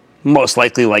kids, most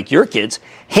likely like your kids,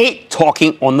 hate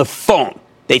talking on the phone.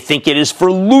 They think it is for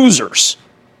losers.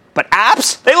 But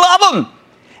apps, they love them.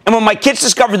 And when my kids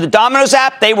discovered the Domino's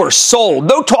app, they were sold.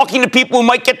 No talking to people who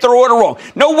might get their order wrong.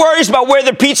 No worries about where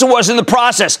their pizza was in the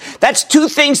process. That's two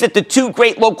things that the two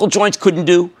great local joints couldn't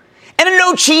do. And a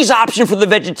no cheese option for the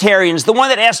vegetarians, the one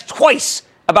that asked twice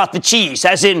about the cheese,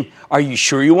 as in, are you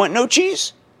sure you want no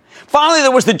cheese? Finally,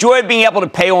 there was the joy of being able to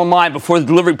pay online before the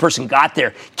delivery person got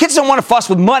there. Kids don't want to fuss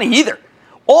with money either.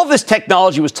 All this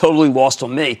technology was totally lost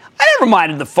on me. I never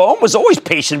minded the phone, was always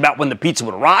patient about when the pizza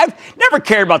would arrive, never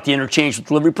cared about the interchange with the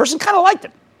delivery person, kind of liked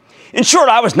it. In short,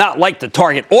 I was not like the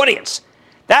target audience.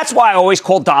 That's why I always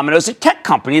call Domino's a tech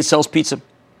company that sells pizza.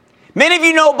 Many of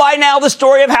you know by now the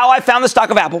story of how I found the stock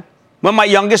of Apple. When my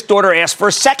youngest daughter asked for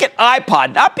a second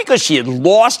iPod, not because she had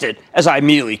lost it, as I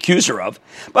immediately accused her of,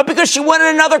 but because she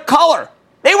wanted another color.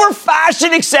 They were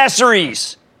fashion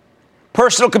accessories.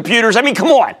 Personal computers, I mean, come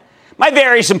on. My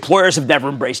various employers have never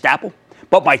embraced Apple,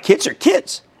 but my kids are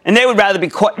kids, and they would rather be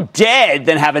caught dead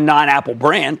than have a non-Apple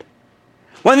brand.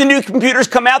 When the new computers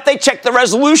come out, they check the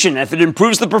resolution. If it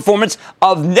improves the performance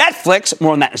of Netflix,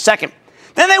 more on that in a second,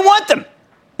 then they want them.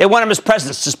 They want them as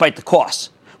presents despite the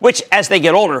costs, which, as they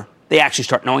get older, they actually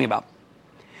start knowing about.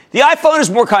 The iPhone is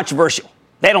more controversial.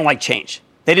 They don't like change.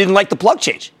 They didn't like the plug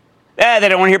change. They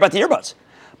don't want to hear about the earbuds.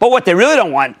 But what they really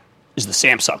don't want is the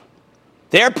Samsung.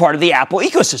 They're part of the Apple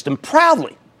ecosystem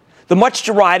proudly. The much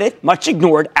derided, much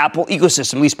ignored Apple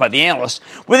ecosystem, at least by the analysts,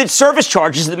 with its service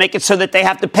charges that make it so that they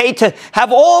have to pay to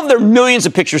have all of their millions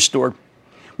of pictures stored.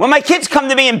 When my kids come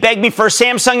to me and beg me for a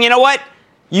Samsung, you know what?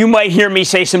 You might hear me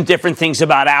say some different things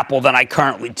about Apple than I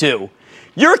currently do.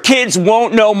 Your kids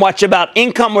won't know much about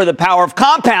income or the power of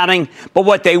compounding, but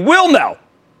what they will know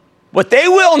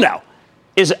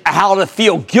is how to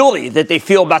feel guilty that they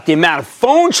feel about the amount of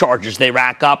phone charges they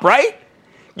rack up, right?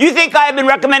 You think I have been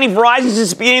recommending Verizon since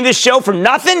the beginning of this show for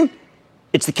nothing?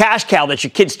 It's the cash cow that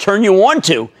your kids turn you on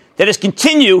to that has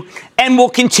continued and will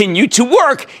continue to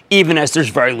work even as there's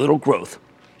very little growth.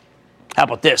 How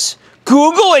about this?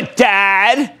 Google it,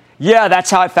 Dad. Yeah, that's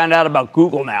how I found out about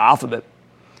Google now, Alphabet.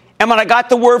 And when I got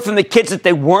the word from the kids that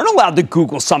they weren't allowed to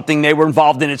Google something they were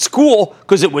involved in at school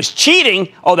because it was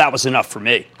cheating, oh, that was enough for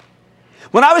me.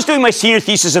 When I was doing my senior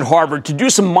thesis at Harvard to do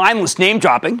some mindless name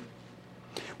dropping,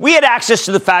 we had access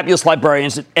to the fabulous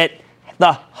librarians at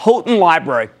the Houghton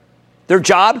Library. Their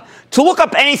job? To look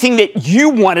up anything that you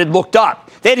wanted looked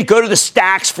up. They had to go to the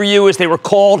stacks for you, as they were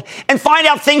called, and find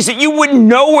out things that you wouldn't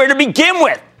know where to begin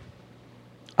with.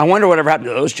 I wonder whatever happened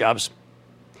to those jobs.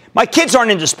 My kids aren't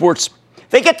into sports.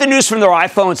 They get the news from their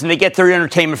iPhones and they get their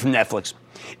entertainment from Netflix.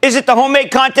 Is it the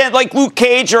homemade content like Luke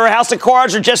Cage or House of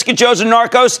Cards or Jessica Jones and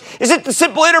Narcos? Is it the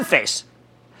simple interface?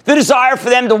 The desire for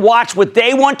them to watch what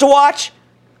they want to watch?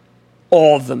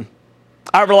 All of them.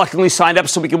 I reluctantly signed up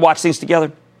so we could watch things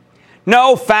together.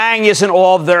 No, FANG isn't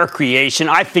all of their creation.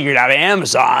 I figured out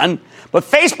Amazon. But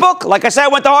Facebook, like I said, I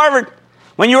went to Harvard.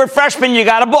 When you were a freshman, you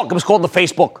got a book. It was called The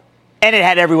Facebook. And it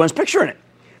had everyone's picture in it.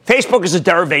 Facebook is a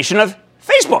derivation of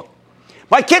Facebook.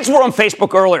 My kids were on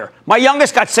Facebook earlier. My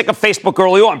youngest got sick of Facebook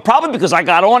early on, probably because I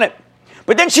got on it.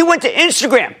 But then she went to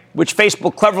Instagram, which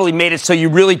Facebook cleverly made it so you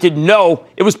really didn't know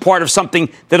it was part of something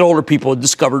that older people had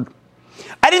discovered.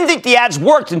 I didn't think the ads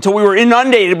worked until we were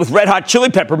inundated with Red Hot Chili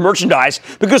Pepper merchandise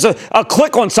because a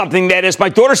click on something that, as my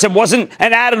daughter said, wasn't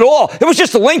an ad at all. It was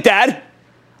just a linked ad.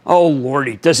 Oh,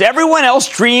 Lordy. Does everyone else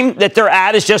dream that their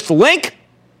ad is just a link?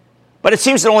 But it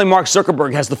seems that only Mark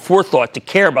Zuckerberg has the forethought to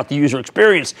care about the user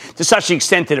experience to such an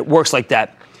extent that it works like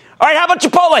that. All right, how about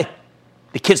Chipotle?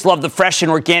 The kids love the fresh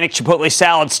and organic Chipotle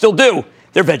salad, still do.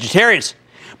 They're vegetarians.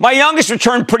 My youngest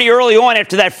returned pretty early on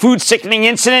after that food sickening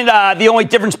incident, the only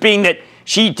difference being that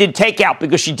she did takeout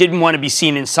because she didn't want to be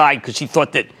seen inside because she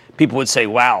thought that people would say,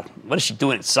 wow, what is she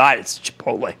doing inside? It's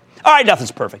Chipotle. All right,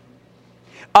 nothing's perfect.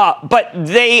 But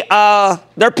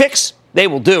their picks, they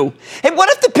will do. Hey,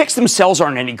 what if the picks themselves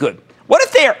aren't any good? What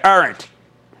if they aren't?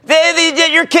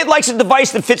 Your kid likes a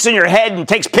device that fits on your head and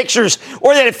takes pictures,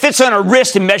 or that it fits on a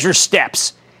wrist and measures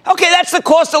steps. Okay, that's the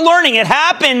cost of learning. It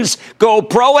happens,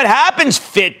 GoPro. It happens,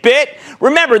 Fitbit.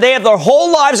 Remember, they have their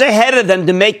whole lives ahead of them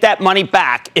to make that money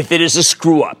back if it is a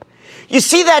screw-up. You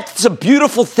see, that's a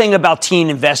beautiful thing about teen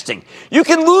investing. You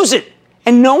can lose it,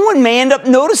 and no one may end up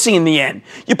noticing in the end.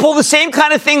 You pull the same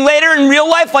kind of thing later in real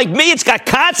life like me, it's got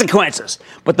consequences.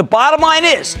 But the bottom line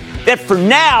is that for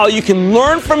now, you can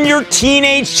learn from your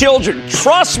teenage children.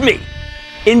 Trust me.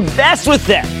 Invest with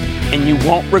them, and you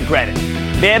won't regret it.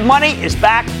 Mad Money is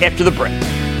back after the break.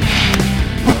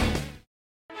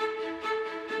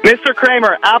 Mr.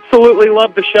 Kramer, absolutely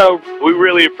love the show. We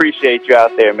really appreciate you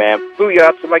out there, man.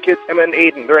 Booyah to my kids, Emma and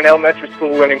Aiden. They're in elementary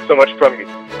school learning so much from you.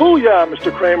 Booyah,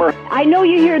 Mr. Kramer. I know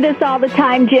you hear this all the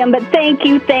time, Jim, but thank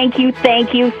you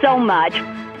so much.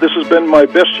 This has been my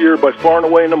best year by far and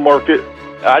away in the market.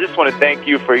 I just want to thank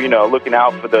you for, looking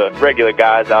out for the regular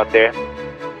guys out there.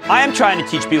 I am trying to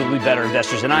teach people to be better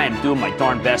investors, and I am doing my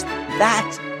darn best.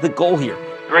 That's the goal here.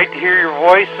 Great to hear your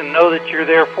voice and know that you're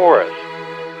there for us.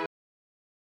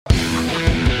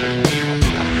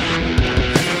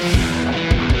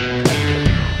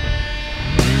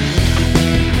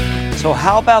 So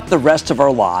how about the rest of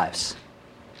our lives?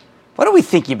 What are we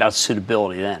thinking about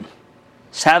suitability then?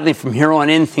 Sadly, from here on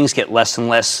in, things get less and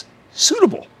less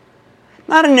suitable.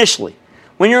 Not initially.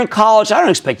 When you're in college, I don't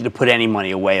expect you to put any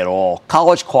money away at all.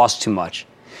 College costs too much.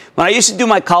 When I used to do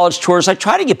my college tours, I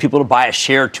tried to get people to buy a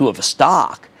share or two of a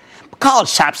stock. But college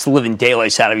saps the living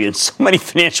daylights out of you in so many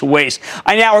financial ways.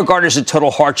 I now regard it as a total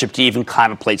hardship to even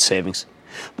contemplate savings.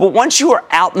 But once you are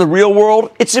out in the real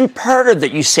world, it's imperative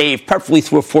that you save, preferably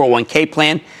through a 401k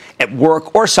plan, at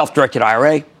work, or a self-directed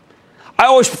IRA. I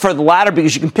always prefer the latter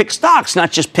because you can pick stocks,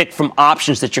 not just pick from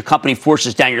options that your company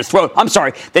forces down your throat.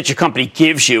 That your company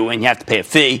gives you and you have to pay a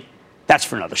fee. That's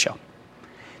for another show.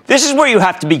 This is where you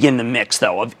have to begin the mix,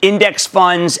 though, of index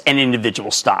funds and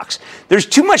individual stocks. There's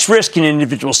too much risk in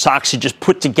individual stocks to just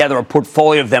put together a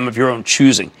portfolio of them of your own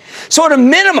choosing. So at a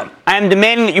minimum, I am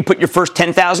demanding that you put your first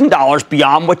 $10,000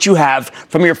 beyond what you have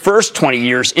from your first 20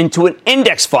 years into an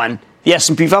index fund, the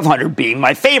S&P 500 being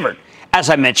my favorite, as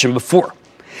I mentioned before.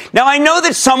 Now, I know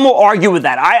that some will argue with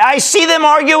that. I see them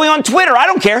arguing on Twitter. I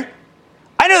don't care.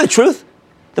 I know the truth.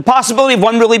 The possibility of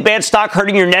one really bad stock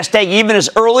hurting your nest egg even as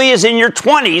early as in your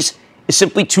 20s is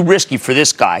simply too risky for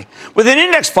this guy. With an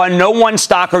index fund, no one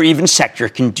stock or even sector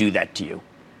can do that to you.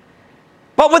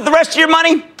 But with the rest of your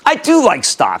money, I do like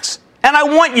stocks, and I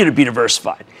want you to be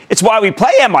diversified. It's why we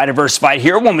play Am I Diversified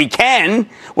here when we can,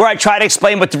 where I try to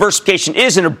explain what diversification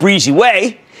is in a breezy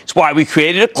way. It's why we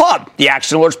created a club, the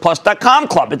ActionAlertsPlus.com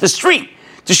club at the street,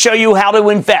 to show you how to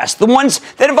invest, the ones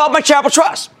that involve my charitable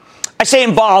trust. I say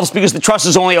involves because the trust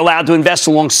is only allowed to invest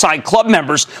alongside club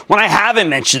members when I haven't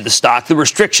mentioned the stock. The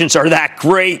restrictions are that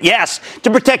great, yes, to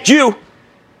protect you.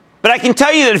 But I can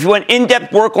tell you that if you want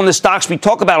in-depth work on the stocks we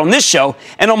talk about on this show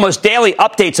and almost daily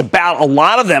updates about a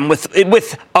lot of them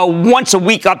with a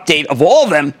once-a-week update of all of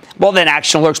them, well, then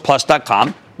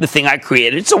ActionAlertsPlus.com, the thing I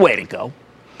created, it's a way to go.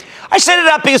 I set it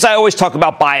up because I always talk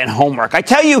about buying homework. I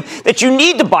tell you that you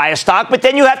need to buy a stock, but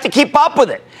then you have to keep up with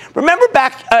it. Remember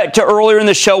back to earlier in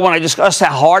the show when I discussed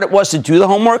how hard it was to do the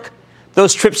homework?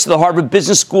 Those trips to the Harvard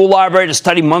Business School library to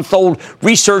study month-old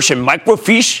research and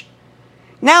microfiche?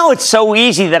 Now it's so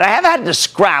easy that I have had to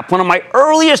scrap one of my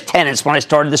earliest tenets when I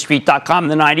started TheStreet.com in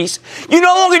the 90s. You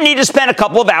no longer need to spend a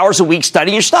couple of hours a week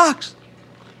studying your stocks.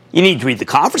 You need to read the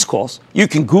conference calls. You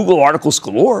can Google articles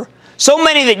galore. So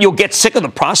many that you'll get sick of the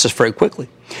process very quickly.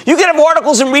 You can have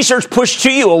articles and research pushed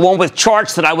to you along with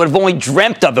charts that I would have only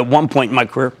dreamt of at one point in my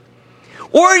career.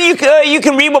 Or you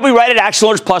can read what we write at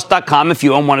ActionAlertsPlus.com if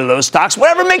you own one of those stocks.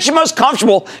 Whatever makes you most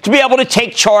comfortable to be able to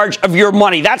take charge of your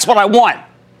money. That's what I want.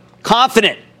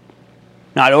 Confident,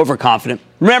 not overconfident.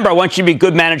 Remember, I want you to be a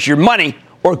good manager of your money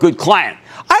or a good client.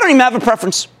 I don't even have a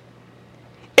preference.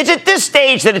 It's at this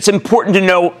stage that it's important to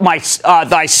know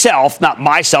thyself, not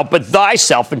myself, but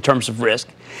thyself in terms of risk.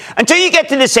 Until you get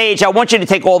to this age, I want you to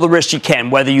take all the risks you can,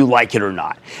 whether you like it or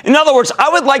not. In other words, I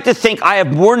would like to think I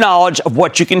have more knowledge of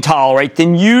what you can tolerate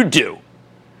than you do.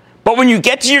 But when you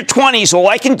get to your 20s, all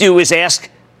I can do is ask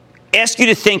you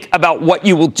to think about what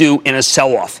you will do in a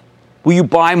sell-off. Will you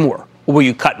buy more? Or will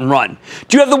you cut and run?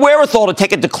 Do you have the wherewithal to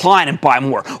take a decline and buy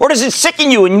more? Or does it sicken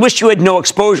you and you wish you had no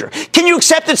exposure? Can you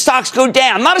accept that stocks go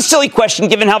down? Not a silly question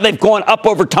given how they've gone up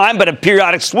over time, but at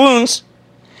periodic swoons.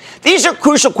 These are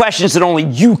crucial questions that only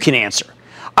you can answer.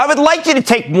 I would like you to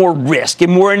take more risk in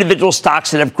more individual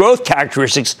stocks that have growth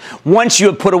characteristics once you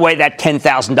have put away that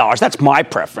 $10,000. That's my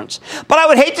preference. But I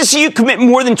would hate to see you commit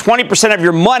more than 20% of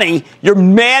your money, your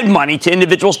mad money, to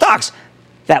individual stocks.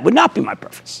 That would not be my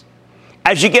preference.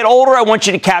 As you get older, I want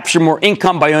you to capture more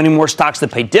income by owning more stocks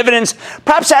that pay dividends,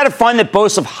 perhaps add a fund that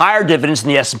boasts of higher dividends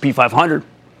than the S&P 500.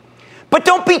 But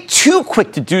don't be too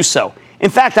quick to do so. In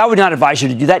fact, I would not advise you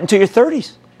to do that until your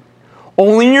 30s.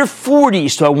 Only in your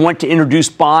 40s do I want to introduce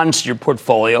bonds to your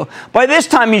portfolio. By this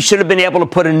time, you should have been able to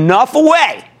put enough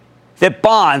away that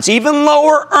bonds, even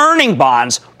lower earning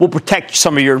bonds, will protect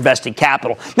some of your invested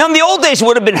capital. Now, in the old days, it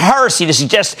would have been heresy to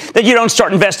suggest that you don't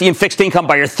start investing in fixed income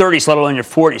by your 30s, let alone your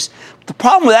 40s. The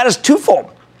problem with that is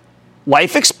twofold.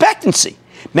 Life expectancy.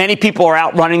 Many people are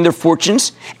outrunning their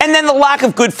fortunes, and then the lack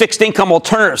of good fixed income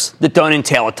alternatives that don't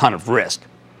entail a ton of risk.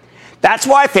 That's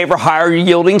why I favor higher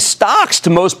yielding stocks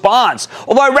to most bonds.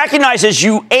 Although I recognize as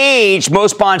you age,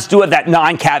 most bonds do have that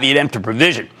non-caveat emptor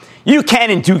provision. You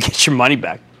can and do get your money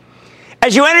back.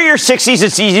 As you enter your 60s,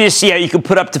 it's easy to see how you can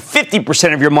put up to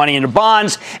 50% of your money into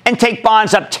bonds and take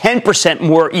bonds up 10%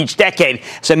 more each decade,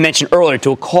 as I mentioned earlier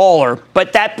to a caller.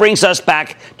 But that brings us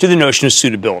back to the notion of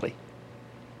suitability.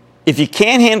 If you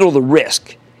can't handle the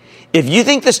risk, if you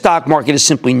think the stock market is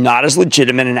simply not as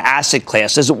legitimate an asset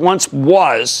class as it once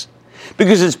was,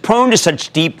 because it's prone to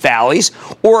such deep valleys,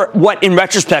 or what in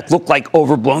retrospect look like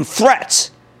overblown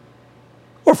threats,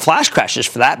 or flash crashes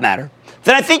for that matter,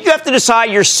 then I think you have to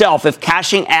decide yourself if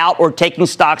cashing out or taking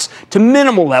stocks to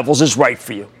minimal levels is right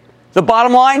for you. The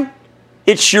bottom line,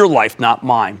 it's your life, not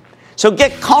mine. So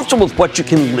get comfortable with what you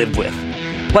can live with.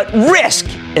 But risk,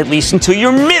 at least until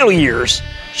your middle years,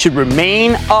 should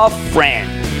remain a friend.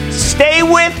 Stay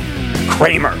with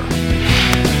Cramer.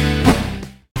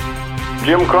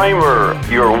 Jim Cramer,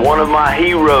 you're one of my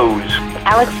heroes.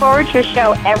 I look forward to your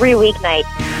show every weeknight.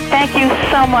 Thank you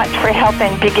so much for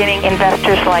helping beginning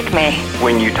investors like me.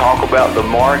 When you talk about the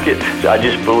market, I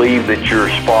just believe that you're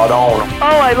spot on.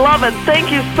 Oh, I love it.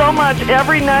 Thank you so much.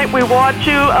 Every night we watch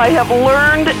you, I have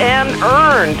learned and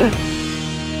earned.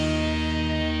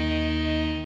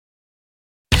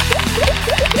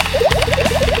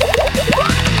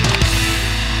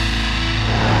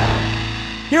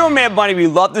 Here on Mad Money, we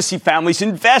love to see families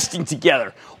investing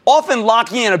together. Often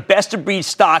locking in a best-of-breed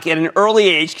stock at an early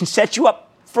age can set you up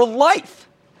for life,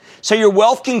 so your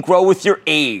wealth can grow with your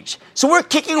age. So we're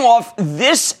kicking off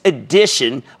this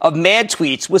edition of Mad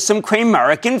Tweets with some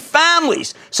Cramerican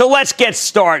families. So let's get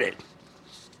started.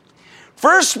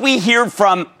 First, we hear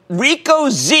from Rico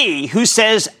Z, who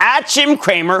says, at Jim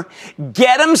Cramer,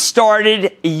 get him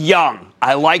started young.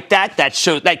 I like that.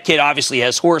 That kid obviously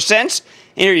has horse sense.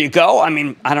 Here you go. I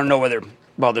mean, I don't know whether,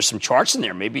 well, there's some charts in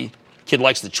there. Maybe kid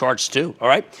likes the charts too. All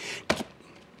right.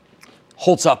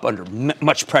 Holds up under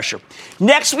much pressure.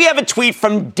 Next, we have a tweet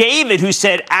from David who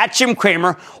said, at Jim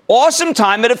Cramer, awesome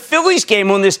time at a Phillies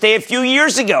game on this day a few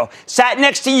years ago. Sat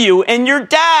next to you and your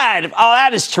dad. Oh,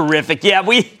 that is terrific. Yeah,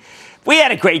 we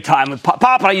had a great time with Pop.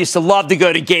 Pop and I used to love to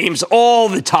go to games all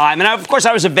the time. And, of course,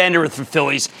 I was a vendor for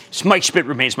Phillies. Mike Schmidt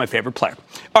remains my favorite player.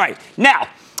 All right, now,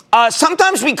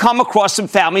 sometimes we come across some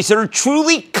families that are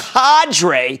truly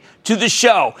cadre to the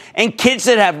show and kids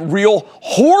that have real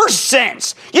horse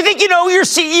sense. You think you know your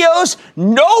CEOs?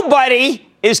 Nobody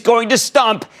is going to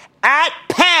stump at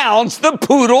Pounds the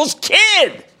Poodle's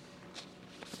kid.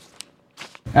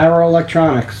 Arrow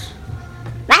Electronics.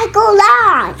 Michael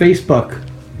Long. Facebook.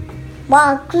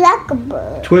 Mark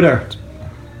Zuckerberg. Twitter.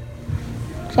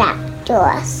 Jack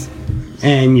Dorsey.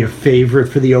 And your favorite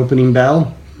for the opening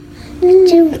bell?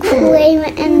 Jim Cramer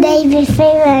and David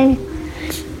Faber and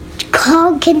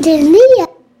Carl Quintanilla.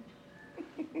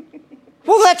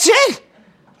 Well, that's it.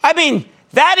 I mean,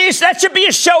 that should be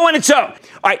a show in its own.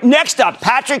 All right, next up,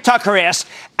 Patrick Tucker asks,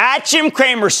 at Jim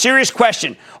Cramer, serious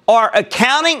question. Are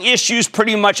accounting issues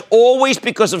pretty much always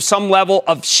because of some level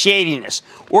of shadiness?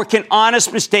 Or can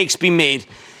honest mistakes be made?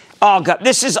 Oh, God,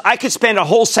 I could spend a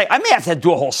whole I may have to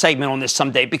do a whole segment on this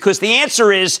someday because the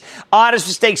answer is honest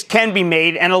mistakes can be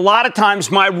made. And a lot of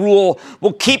times my rule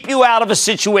will keep you out of a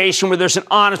situation where there's an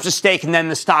honest mistake and then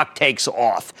the stock takes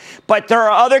off. But there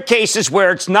are other cases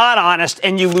where it's not honest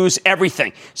and you lose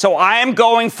everything. So I am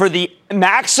going for the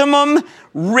maximum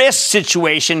risk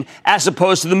situation as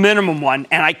opposed to the minimum one.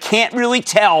 And I can't really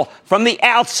tell from the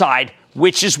outside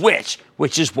which is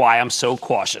which is why I'm so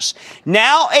cautious.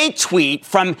 Now a tweet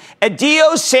from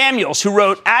Adio Samuels, who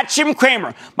wrote, at Jim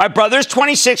Cramer, my brother's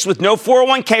 26 with no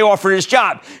 401k offered his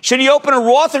job. Should he open a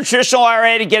Roth or traditional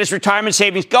IRA to get his retirement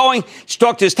savings going? Just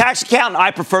talk to his tax accountant. I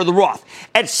prefer the Roth.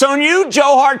 At Sonyu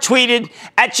Johar tweeted,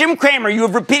 at Jim Cramer, you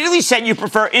have repeatedly said you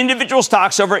prefer individual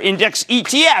stocks over index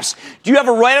ETFs. Do you have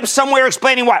a write-up somewhere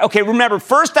explaining why? Okay, remember,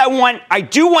 first I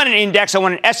do want an index. I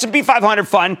want an S&P 500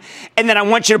 fund, and then I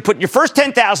want you to put your first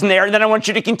 $10,000 there, and then I want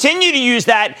you to continue to use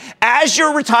that as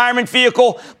your retirement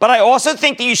vehicle. But I also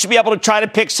think that you should be able to try to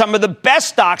pick some of the best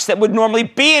stocks that would normally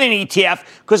be in an ETF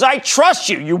because I trust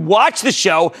you. You watch the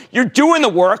show. You're doing the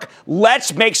work.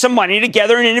 Let's make some money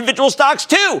together in individual stocks,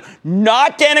 too.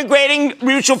 Not denigrating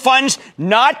mutual funds,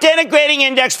 not denigrating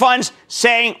index funds,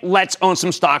 saying let's own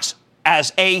some stocks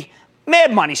as a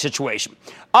mad money situation.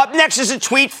 Up next is a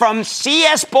tweet from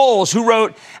C.S. Bowles, who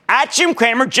wrote, at Jim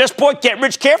Cramer, just bought Get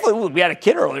Rich Carefully. Ooh, we had a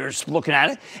kid earlier just looking at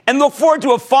it. And look forward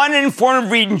to a fun and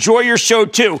informative read. Enjoy your show,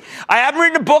 too. I haven't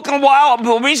written a book in a while.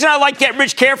 The reason I like Get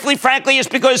Rich Carefully, frankly, is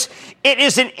because it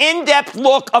is an in-depth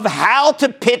look of how to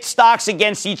pit stocks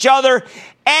against each other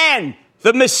and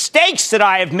the mistakes that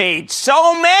I have made,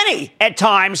 so many at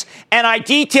times, and I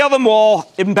detail them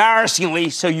all embarrassingly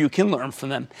so you can learn from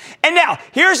them. And now,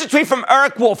 here's a tweet from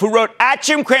Eric Wolf, who wrote, at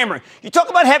Jim Cramer, you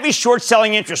talk about heavy short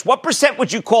selling interest. What percent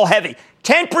would you call heavy?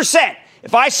 10%.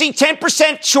 If I see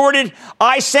 10% shorted,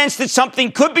 I sense that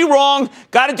something could be wrong.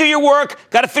 Got to do your work.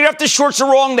 Got to figure out if the shorts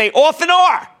are wrong. They often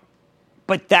are.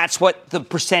 But that's what the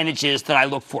percentage is that I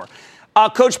look for.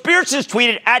 Coach Beardson's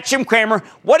tweeted, at Jim Cramer,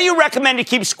 what do you recommend to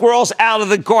keep squirrels out of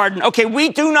the garden? Okay,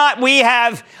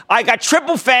 I got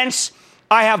triple fence,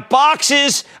 I have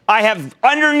boxes, I have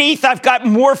underneath, I've got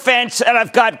more fence, and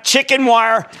I've got chicken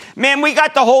wire. Man, we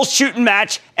got the whole shooting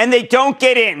match, and they don't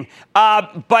get in.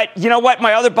 But you know what?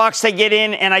 My other box, they get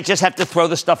in, and I just have to throw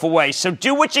the stuff away. So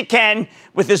do what you can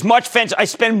with as much fence. I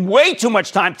spend way too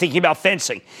much time thinking about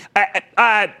fencing.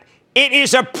 It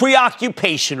is a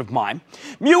preoccupation of mine.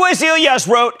 Muaz Ilyas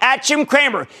wrote, at Jim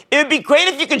Cramer, it would be great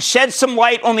if you could shed some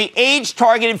light on the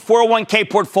age-targeted 401k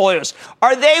portfolios.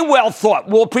 Are they well thought?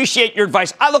 We'll appreciate your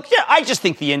advice. I just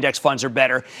think the index funds are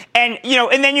better. And,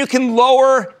 and then you can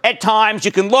lower at times,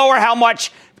 you can lower how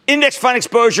much index fund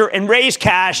exposure and raise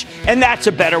cash, and that's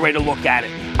a better way to look at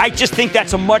it. I just think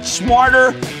that's a much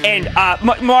smarter and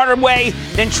smarter way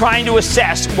than trying to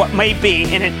assess what may be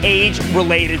in an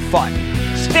age-related fund.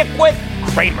 Stick with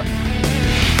Cramer.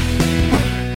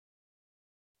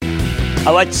 I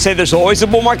like to say there's always a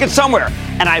bull market somewhere,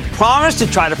 and I promise to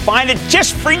try to find it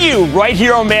just for you right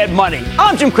here on Mad Money.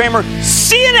 I'm Jim Cramer.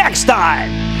 See you next time.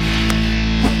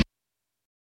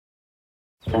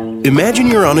 Imagine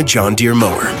you're on a John Deere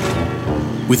mower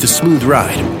with a smooth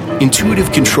ride,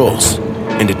 intuitive controls,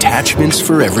 and attachments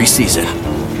for every season.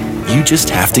 You just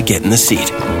have to get in the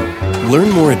seat. Learn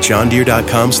more at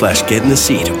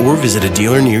johndeere.com/get-in-the-seat or visit a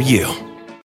dealer near you.